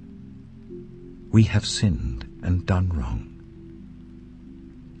commandments, we have sinned and done wrong.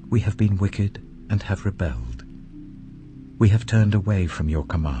 We have been wicked and have rebelled. We have turned away from your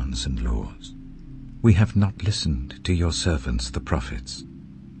commands and laws. We have not listened to your servants the prophets,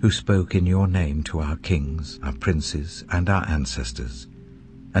 who spoke in your name to our kings, our princes, and our ancestors,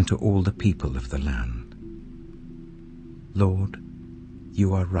 and to all the people of the land. Lord,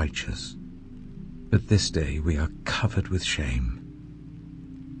 you are righteous, but this day we are covered with shame.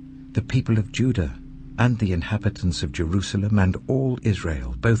 The people of Judah and the inhabitants of Jerusalem and all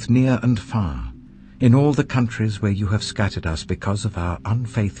Israel, both near and far, in all the countries where you have scattered us because of our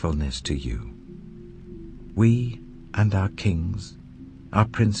unfaithfulness to you. We and our kings, our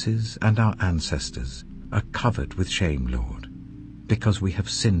princes and our ancestors are covered with shame, Lord, because we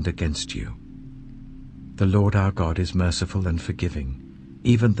have sinned against you. The Lord our God is merciful and forgiving,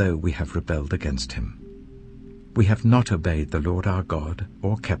 even though we have rebelled against him. We have not obeyed the Lord our God,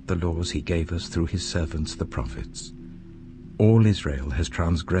 or kept the laws he gave us through his servants the prophets. All Israel has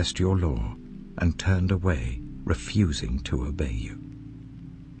transgressed your law, and turned away, refusing to obey you.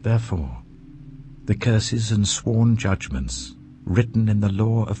 Therefore, the curses and sworn judgments, written in the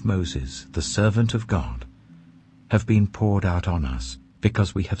law of Moses, the servant of God, have been poured out on us,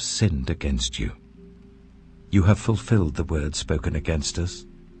 because we have sinned against you. You have fulfilled the word spoken against us,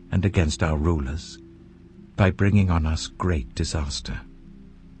 and against our rulers, by bringing on us great disaster.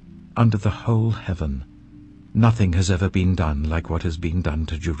 Under the whole heaven, nothing has ever been done like what has been done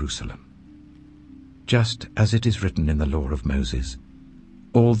to Jerusalem. Just as it is written in the law of Moses,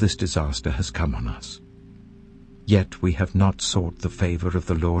 all this disaster has come on us. Yet we have not sought the favor of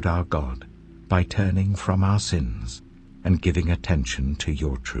the Lord our God by turning from our sins and giving attention to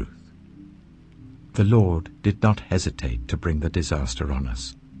your truth. The Lord did not hesitate to bring the disaster on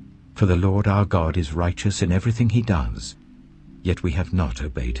us, for the Lord our God is righteous in everything he does, yet we have not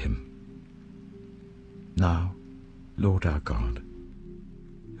obeyed him. Now, Lord our God,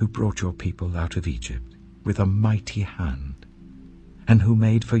 who brought your people out of Egypt with a mighty hand, and who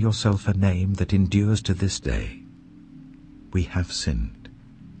made for yourself a name that endures to this day, we have sinned.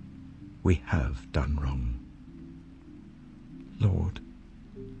 We have done wrong. Lord,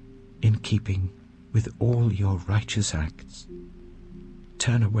 in keeping with all your righteous acts,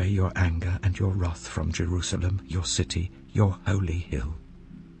 turn away your anger and your wrath from Jerusalem, your city, your holy hill.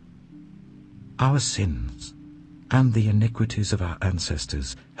 Our sins and the iniquities of our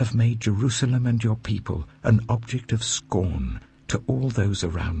ancestors have made Jerusalem and your people an object of scorn to all those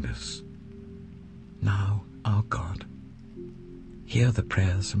around us. Now, our God, hear the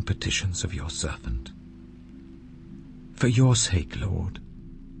prayers and petitions of your servant. For your sake, Lord,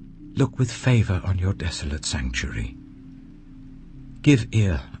 look with favor on your desolate sanctuary. Give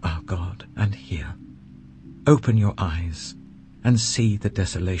ear, our God, and hear. Open your eyes, and see the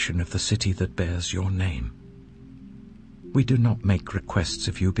desolation of the city that bears your name. We do not make requests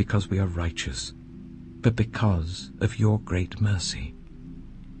of you because we are righteous, but because of your great mercy.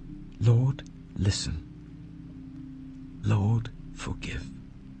 Lord, listen. Lord, forgive.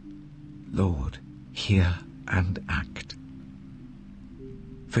 Lord, hear and act.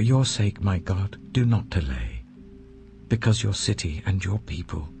 For your sake, my God, do not delay, because your city and your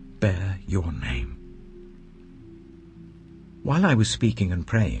people bear your name. While I was speaking and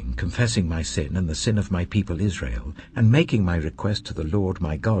praying, confessing my sin and the sin of my people Israel, and making my request to the Lord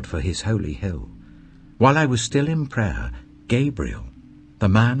my God for his holy hill, while I was still in prayer, Gabriel, the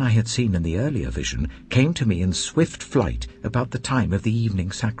man I had seen in the earlier vision, came to me in swift flight about the time of the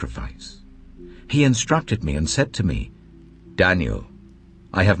evening sacrifice. He instructed me and said to me, Daniel,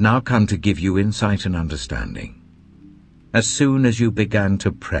 I have now come to give you insight and understanding. As soon as you began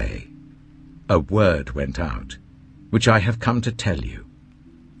to pray, a word went out, which I have come to tell you,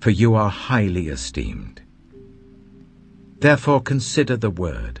 for you are highly esteemed. Therefore consider the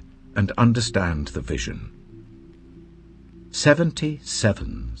word and understand the vision. 70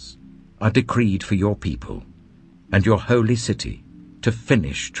 sevens are decreed for your people and your holy city, to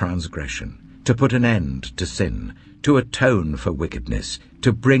finish transgression, to put an end to sin, to atone for wickedness,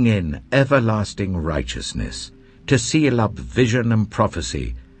 to bring in everlasting righteousness, to seal up vision and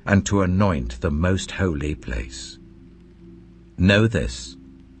prophecy, and to anoint the most holy place. Know this,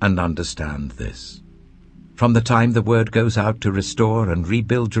 and understand this. From the time the word goes out to restore and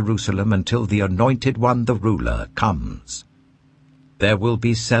rebuild Jerusalem until the Anointed One, the ruler, comes, there will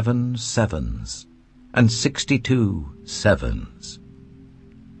be 7 sevens and 62 sevens.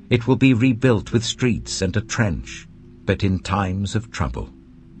 It will be rebuilt with streets and a trench, but in times of trouble.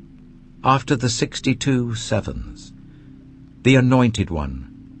 After the 62 sevens, the Anointed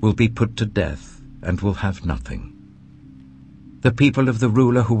One will be put to death and will have nothing. The people of the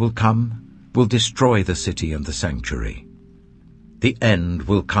ruler who will come will destroy the city and the sanctuary. The end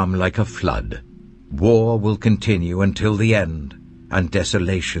will come like a flood. War will continue until the end, and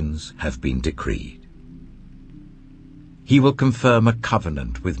desolations have been decreed. He will confirm a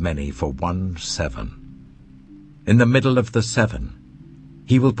covenant with many for 1 7. In the middle of the 7,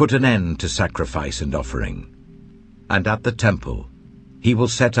 he will put an end to sacrifice and offering, and at the temple he will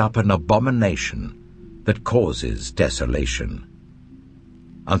set up an abomination that causes desolation,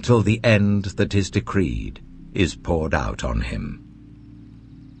 until the end that is decreed is poured out on him.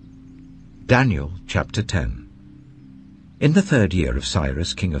 Daniel chapter 10. In the 3rd year of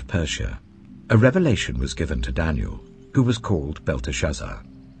Cyrus, king of Persia, a revelation was given to Daniel, who was called Belteshazzar.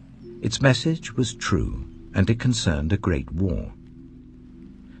 Its message was true, and it concerned a great war.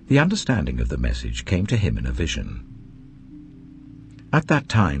 The understanding of the message came to him in a vision. At that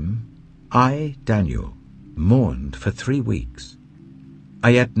time, I, Daniel, mourned for 3 weeks.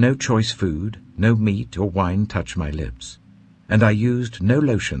 I ate no choice food, no meat or wine touched my lips, and I used no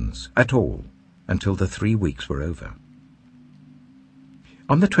lotions at all until the 3 weeks were over.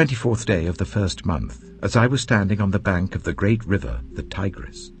 On the 24th day of the 1st month, as I was standing on the bank of the great river, the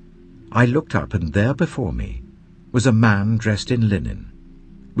Tigris, I looked up, and there before me was a man dressed in linen,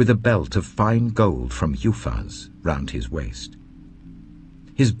 with a belt of fine gold from Uphaz round his waist.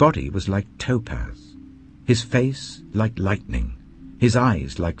 His body was like topaz, his face like lightning, his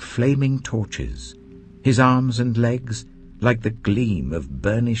eyes like flaming torches, his arms and legs like the gleam of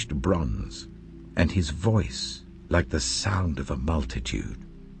burnished bronze, and his voice like the sound of a multitude.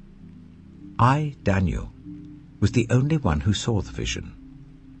 I, Daniel, was the only one who saw the vision.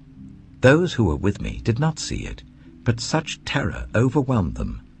 Those who were with me did not see it, but such terror overwhelmed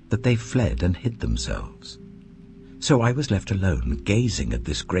them that they fled and hid themselves. So I was left alone, gazing at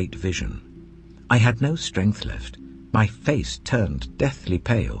this great vision. I had no strength left. My face turned deathly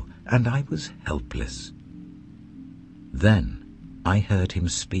pale, and I was helpless. Then I heard him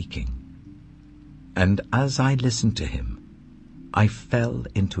speaking, and as I listened to him, I fell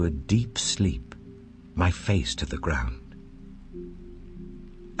into a deep sleep, my face to the ground.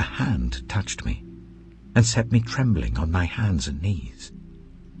 A hand touched me and set me trembling on my hands and knees.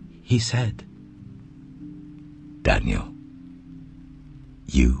 He said, "Daniel,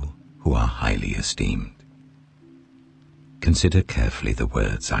 you who are highly esteemed, consider carefully the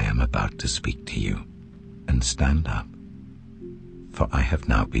words I am about to speak to you, and stand up, for I have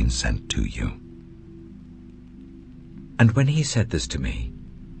now been sent to you." And when he said this to me,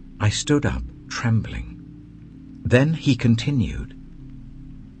 I stood up, trembling. Then he continued,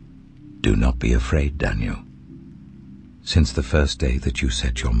 "Do not be afraid, Daniel. Since the first day that you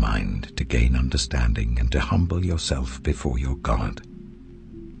set your mind to gain understanding and to humble yourself before your God,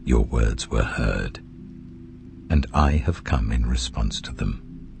 your words were heard, and I have come in response to them.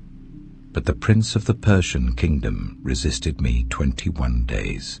 But the prince of the Persian kingdom resisted me 21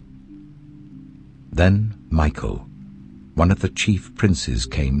 days. Then Michael, one of the chief princes,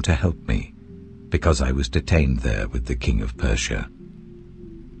 came to help me, because I was detained there with the king of Persia.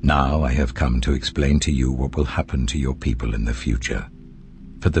 Now I have come to explain to you what will happen to your people in the future,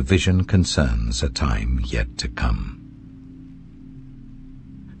 for the vision concerns a time yet to come."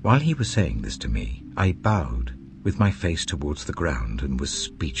 While he was saying this to me, I bowed with my face towards the ground and was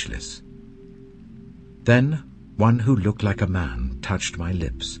speechless. Then one who looked like a man touched my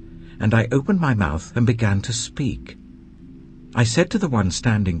lips, and I opened my mouth and began to speak. I said to the one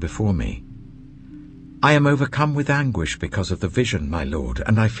standing before me, "I am overcome with anguish because of the vision, my lord,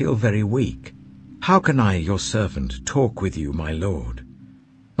 and I feel very weak. How can I, your servant, talk with you, my lord?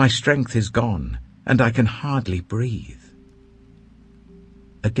 My strength is gone, and I can hardly breathe."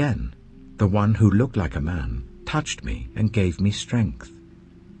 Again, the one who looked like a man touched me and gave me strength.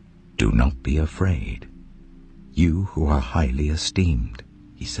 "Do not be afraid, you who are highly esteemed,"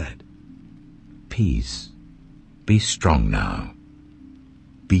 he said. "Peace. Be strong now.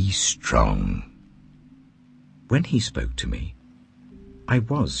 Be strong." When he spoke to me, I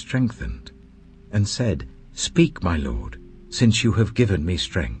was strengthened, and said, "Speak, my lord, since you have given me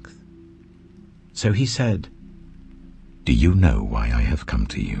strength." So he said, "Do you know why I have come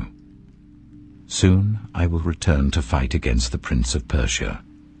to you? Soon I will return to fight against the prince of Persia,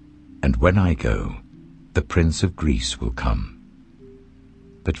 and when I go, the prince of Greece will come.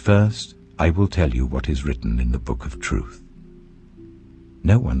 But first I will tell you what is written in the book of truth.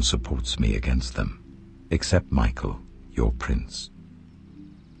 No one supports me against them, except Michael, your prince."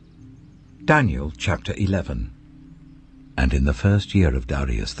 Daniel chapter 11. And in the first year of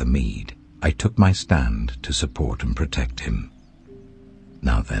Darius the Mede, I took my stand to support and protect him.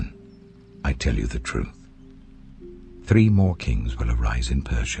 Now then, I tell you the truth. 3 more kings will arise in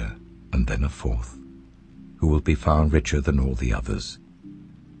Persia, and then a 4th, who will be far richer than all the others.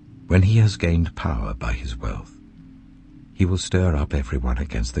 When he has gained power by his wealth, he will stir up everyone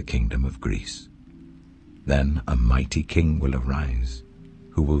against the kingdom of Greece. Then a mighty king will arise,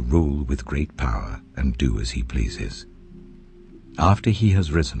 who will rule with great power and do as he pleases. After he has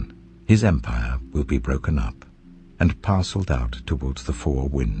risen, his empire will be broken up and parceled out towards the 4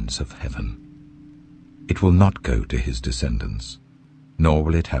 winds of heaven. It will not go to his descendants, nor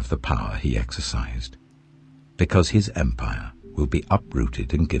will it have the power he exercised, because his empire will be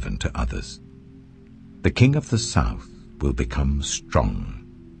uprooted and given to others. The king of the south will become strong,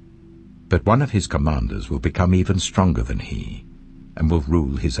 but one of his commanders will become even stronger than he, and will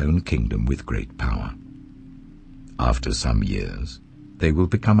rule his own kingdom with great power. After some years, they will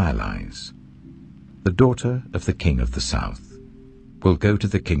become allies. The daughter of the king of the south will go to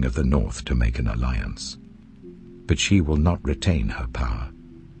the king of the north to make an alliance, but she will not retain her power,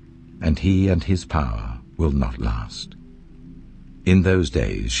 and he and his power will not last. In those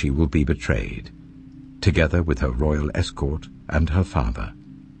days she will be betrayed, together with her royal escort and her father,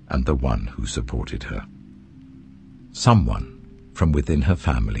 and the one who supported her. Someone from within her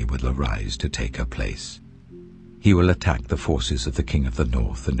family will arise to take her place. He will attack the forces of the king of the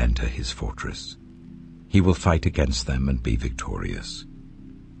north and enter his fortress. He will fight against them and be victorious.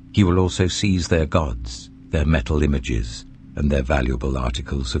 He will also seize their gods, their metal images, and their valuable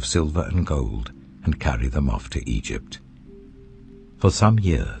articles of silver and gold, and carry them off to Egypt. For some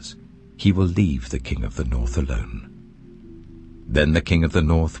years he will leave the king of the north alone. Then the king of the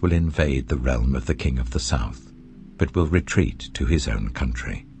north will invade the realm of the king of the south, but will retreat to his own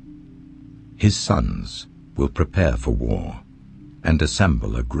country. His sons will prepare for war and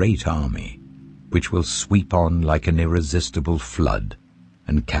assemble a great army, which will sweep on like an irresistible flood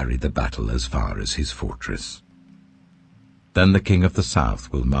and carry the battle as far as his fortress. Then the king of the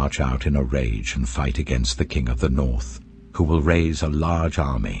south will march out in a rage and fight against the king of the north, who will raise a large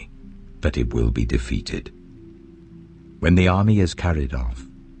army, but it will be defeated. When the army is carried off,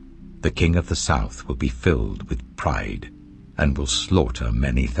 the king of the south will be filled with pride and will slaughter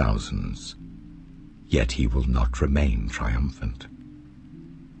many thousands. Yet he will not remain triumphant.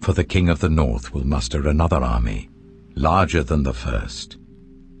 For the king of the north will muster another army, larger than the first,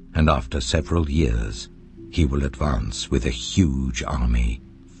 and after several years he will advance with a huge army,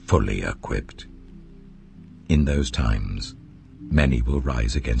 fully equipped. In those times, many will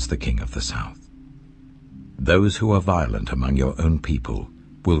rise against the king of the south. Those who are violent among your own people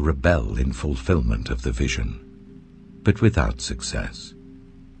will rebel in fulfillment of the vision, but without success.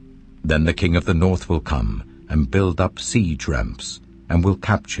 Then the king of the north will come and build up siege ramps and will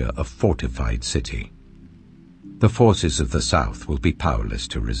capture a fortified city. The forces of the south will be powerless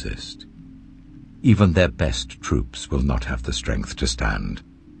to resist. Even their best troops will not have the strength to stand.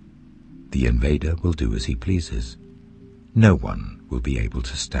 The invader will do as he pleases. No one will be able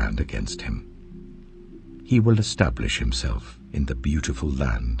to stand against him. He will establish himself in the beautiful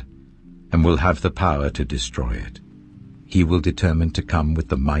land and will have the power to destroy it. He will determine to come with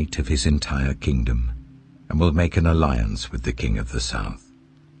the might of his entire kingdom and will make an alliance with the king of the south.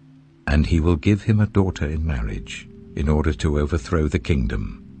 And he will give him a daughter in marriage in order to overthrow the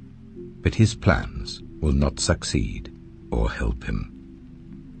kingdom, but his plans will not succeed or help him.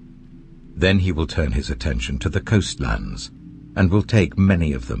 Then he will turn his attention to the coastlands and will take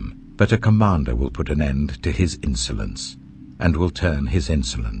many of them, but a commander will put an end to his insolence and will turn his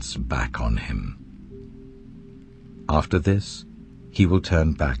insolence back on him. After this, he will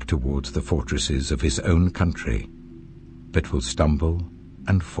turn back towards the fortresses of his own country, but will stumble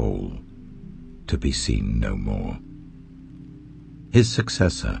and fall, to be seen no more. His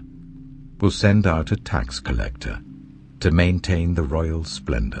successor will send out a tax collector to maintain the royal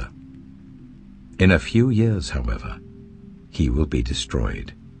splendor. In a few years, however, he will be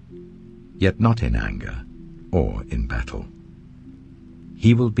destroyed, yet not in anger or in battle.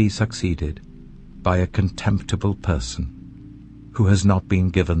 He will be succeeded by a contemptible person, who has not been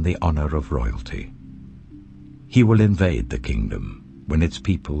given the honor of royalty. He will invade the kingdom when its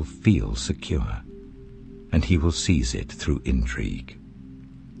people feel secure, and he will seize it through intrigue.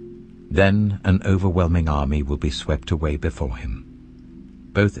 Then an overwhelming army will be swept away before him.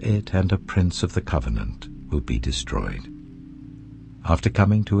 Both it and a prince of the covenant will be destroyed. After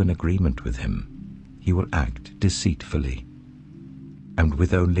coming to an agreement with him, he will act deceitfully, and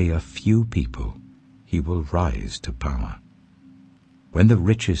with only a few people he will rise to power. When the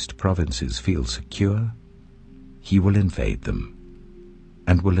richest provinces feel secure, he will invade them,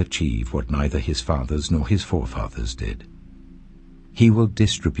 and will achieve what neither his fathers nor his forefathers did. He will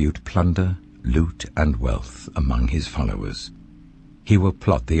distribute plunder, loot, and wealth among his followers. He will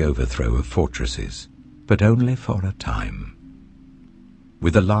plot the overthrow of fortresses, but only for a time.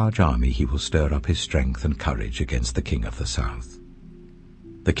 With a large army he will stir up his strength and courage against the king of the south.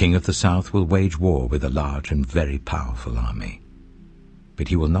 The king of the south will wage war with a large and very powerful army, but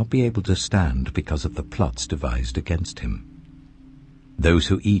he will not be able to stand because of the plots devised against him. Those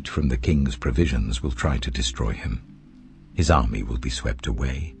who eat from the king's provisions will try to destroy him. His army will be swept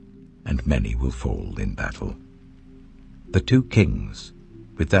away, and many will fall in battle. The two kings,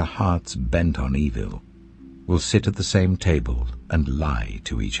 with their hearts bent on evil, will sit at the same table and lie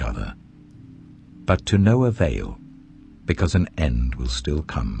to each other, but to no avail, because an end will still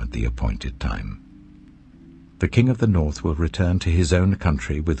come at the appointed time. The king of the north will return to his own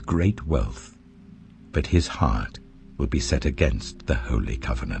country with great wealth, but his heart will be set against the holy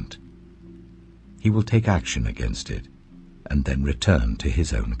covenant. He will take action against it, and then return to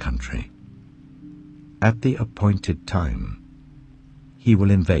his own country. At the appointed time, he will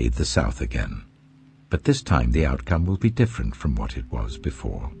invade the south again, but this time the outcome will be different from what it was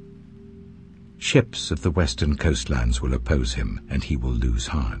before. Ships of the western coastlands will oppose him, and he will lose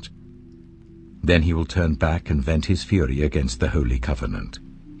heart. Then he will turn back and vent his fury against the holy covenant.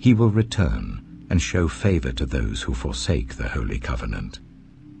 He will return and show favor to those who forsake the holy covenant.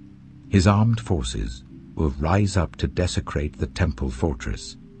 His armed forces will rise up to desecrate the temple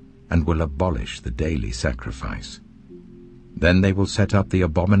fortress and will abolish the daily sacrifice. Then they will set up the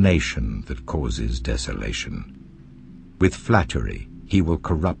abomination that causes desolation. With flattery he will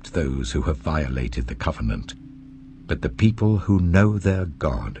corrupt those who have violated the covenant, but the people who know their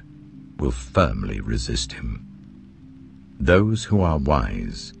God will firmly resist him. Those who are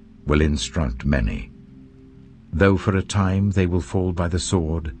wise will instruct many, though for a time they will fall by the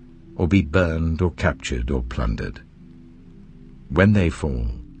sword, or be burned or captured or plundered. When they fall,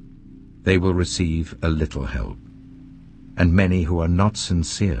 they will receive a little help, and many who are not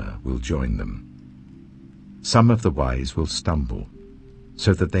sincere will join them. Some of the wise will stumble,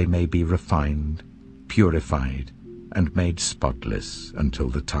 so that they may be refined, purified, and made spotless until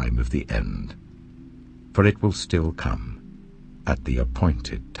the time of the end. For it will still come at the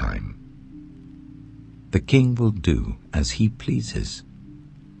appointed time. The king will do as he pleases.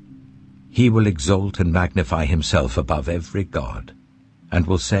 He will exalt and magnify himself above every god, and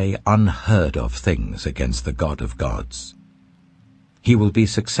will say unheard of things against the God of gods. He will be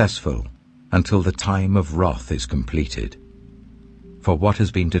successful until the time of wrath is completed, for what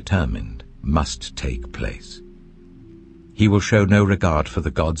has been determined must take place. He will show no regard for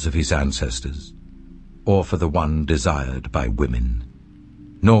the gods of his ancestors, or for the one desired by women,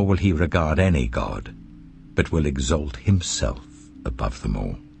 nor will he regard any god, but will exalt himself above them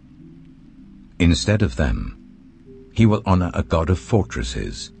all. Instead of them, he will honor a god of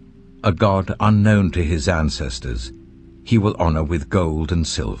fortresses, a god unknown to his ancestors. He will honor with gold and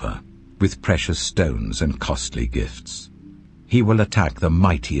silver, with precious stones and costly gifts. He will attack the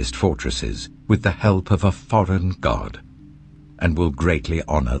mightiest fortresses with the help of a foreign god, and will greatly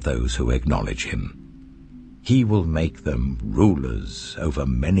honor those who acknowledge him. He will make them rulers over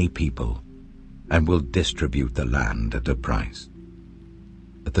many people, and will distribute the land at a price.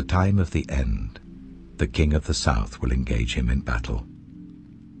 At the time of the end, the king of the south will engage him in battle,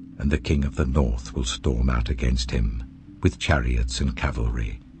 and the king of the north will storm out against him with chariots and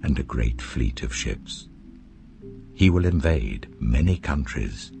cavalry and a great fleet of ships. He will invade many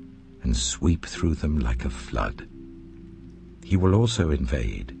countries and sweep through them like a flood. He will also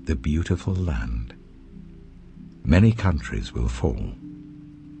invade the beautiful land. Many countries will fall,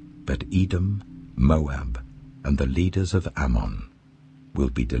 but Edom, Moab, and the leaders of Ammon will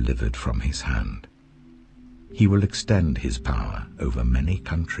be delivered from his hand. He will extend his power over many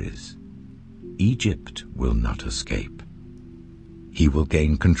countries. Egypt will not escape. He will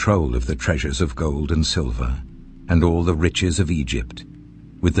gain control of the treasures of gold and silver, and all the riches of Egypt,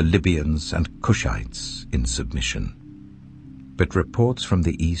 with the Libyans and Cushites in submission. But reports from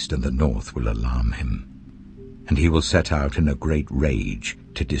the east and the north will alarm him. and he will set out in a great rage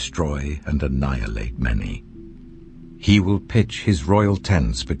to destroy and annihilate many. He will pitch his royal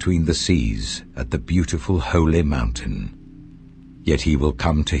tents between the seas at the beautiful holy mountain. Yet he will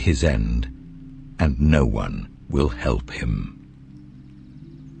come to his end, and no one will help him.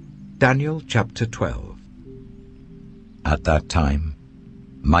 Daniel chapter 12. At that time,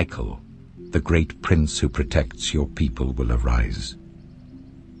 Michael, the great prince who protects your people, will arise.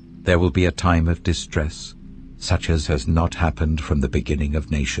 There will be a time of distress, such as has not happened from the beginning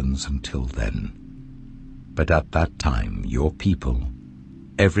of nations until then. But at that time your people,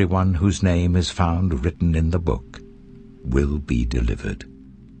 everyone whose name is found written in the book, will be delivered.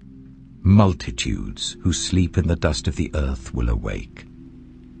 Multitudes who sleep in the dust of the earth will awake,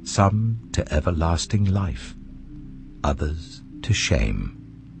 some to everlasting life, others to shame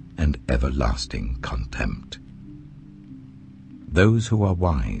and everlasting contempt. Those who are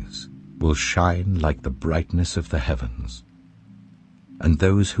wise will shine like the brightness of the heavens, and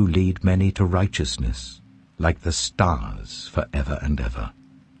those who lead many to righteousness like the stars forever and ever.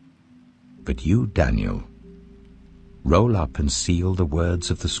 But you, Daniel, roll up and seal the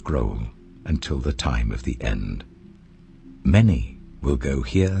words of the scroll until the time of the end. Many will go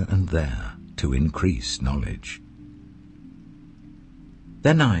here and there to increase knowledge.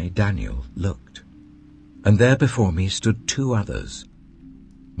 Then I, Daniel, looked, and there before me stood two others,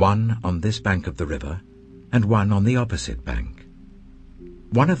 one on this bank of the river, and one on the opposite bank.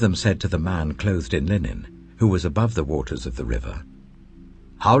 One of them said to the man clothed in linen, who was above the waters of the river,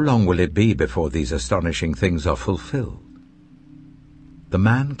 "How long will it be before these astonishing things are fulfilled?" The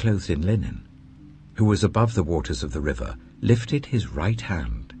man clothed in linen, who was above the waters of the river, lifted his right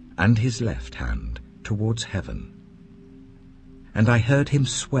hand and his left hand towards heaven. And I heard him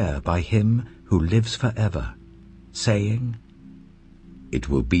swear by him who lives forever, saying, "It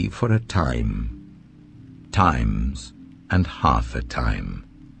will be for a time, times and half a time,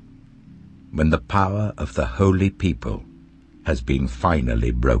 when the power of the holy people has been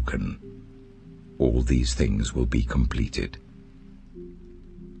finally broken, all these things will be completed."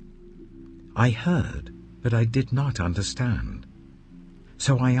 I heard, but I did not understand.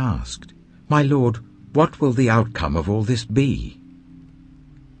 So I asked, "My Lord, what will the outcome of all this be?"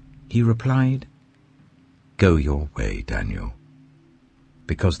 He replied, "Go your way, Daniel,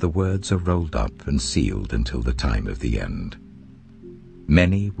 because the words are rolled up and sealed until the time of the end.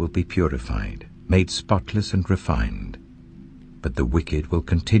 Many will be purified, made spotless and refined, but the wicked will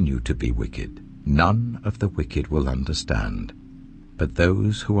continue to be wicked. None of the wicked will understand, but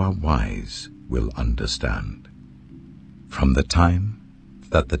those who are wise will understand. From the time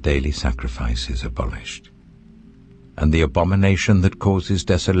that the daily sacrifice is abolished, and the abomination that causes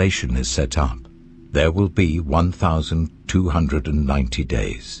desolation is set up, there will be 1,290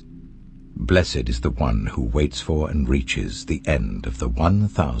 days. Blessed is the one who waits for and reaches the end of the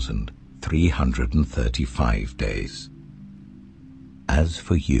 1,335 days. As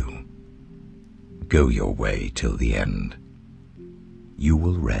for you, go your way till the end. You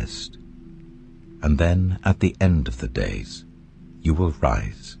will rest, and then at the end of the days you will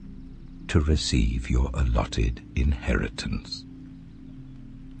rise to receive your allotted inheritance.